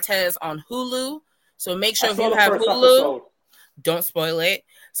and Montez on Hulu. So make sure if you have Hulu, don't spoil it.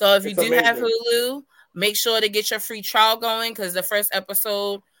 So if you do have Hulu, make sure to get your free trial going because the first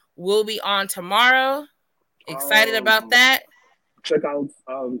episode will be on tomorrow. Excited about that. Check out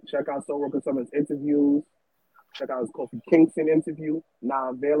Sir Wilkins some of his interviews. Check out his Kofi Kingston interview,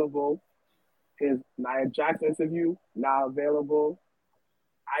 now available. His Nia Jax interview, now available.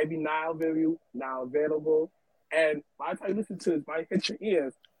 Ivy Nile video, now available. And by the time you listen to this, might hit your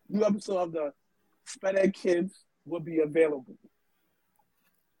ears, new episode of the Sped Kids will be available.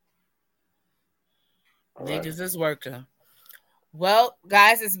 Niggas is working. Well,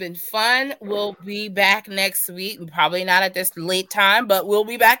 guys, it's been fun. We'll be back next week. Probably not at this late time, but we'll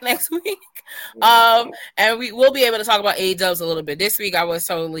be back next week. And we will be able to talk about A-dubs a little bit. This week, I was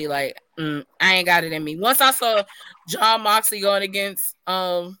totally like, I ain't got it in me. Once I saw John Moxley going against,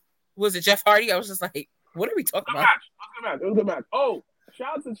 was it Jeff Hardy? I was just like, what are we talking about? It was a good match. Oh,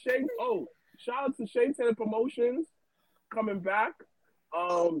 shout out to Shane Taylor Promotions coming back.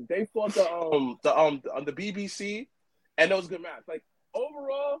 They fought the BBC. And it was a good match. Like,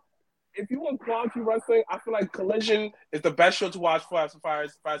 overall, if you want quality wrestling, I feel like Collision is the best show to watch for as far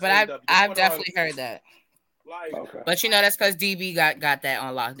as But I've definitely heard that. Like, But you know that's because DB got that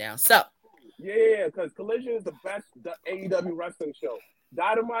on lockdown. So yeah, because Collision is the best AEW wrestling show.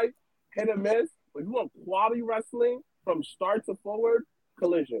 Dynamite, hit or miss. But if you want quality wrestling from start to forward,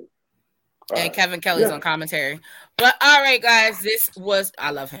 Collision. And Kevin Kelly's on commentary. But all right, guys,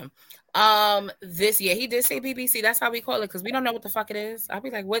 I love him. He did say BBC. That's how we call it because we don't know what the fuck it is. I'll be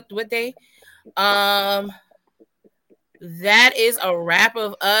like, what day? That is a wrap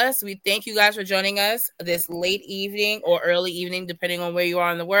of us. We thank you guys for joining us this late evening or early evening, depending on where you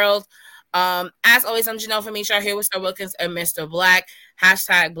are in the world. As always, I'm Janelle from here with Sir Wilkins and Mr. Black.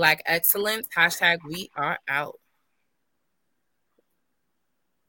 #Black Excellence. #We are out.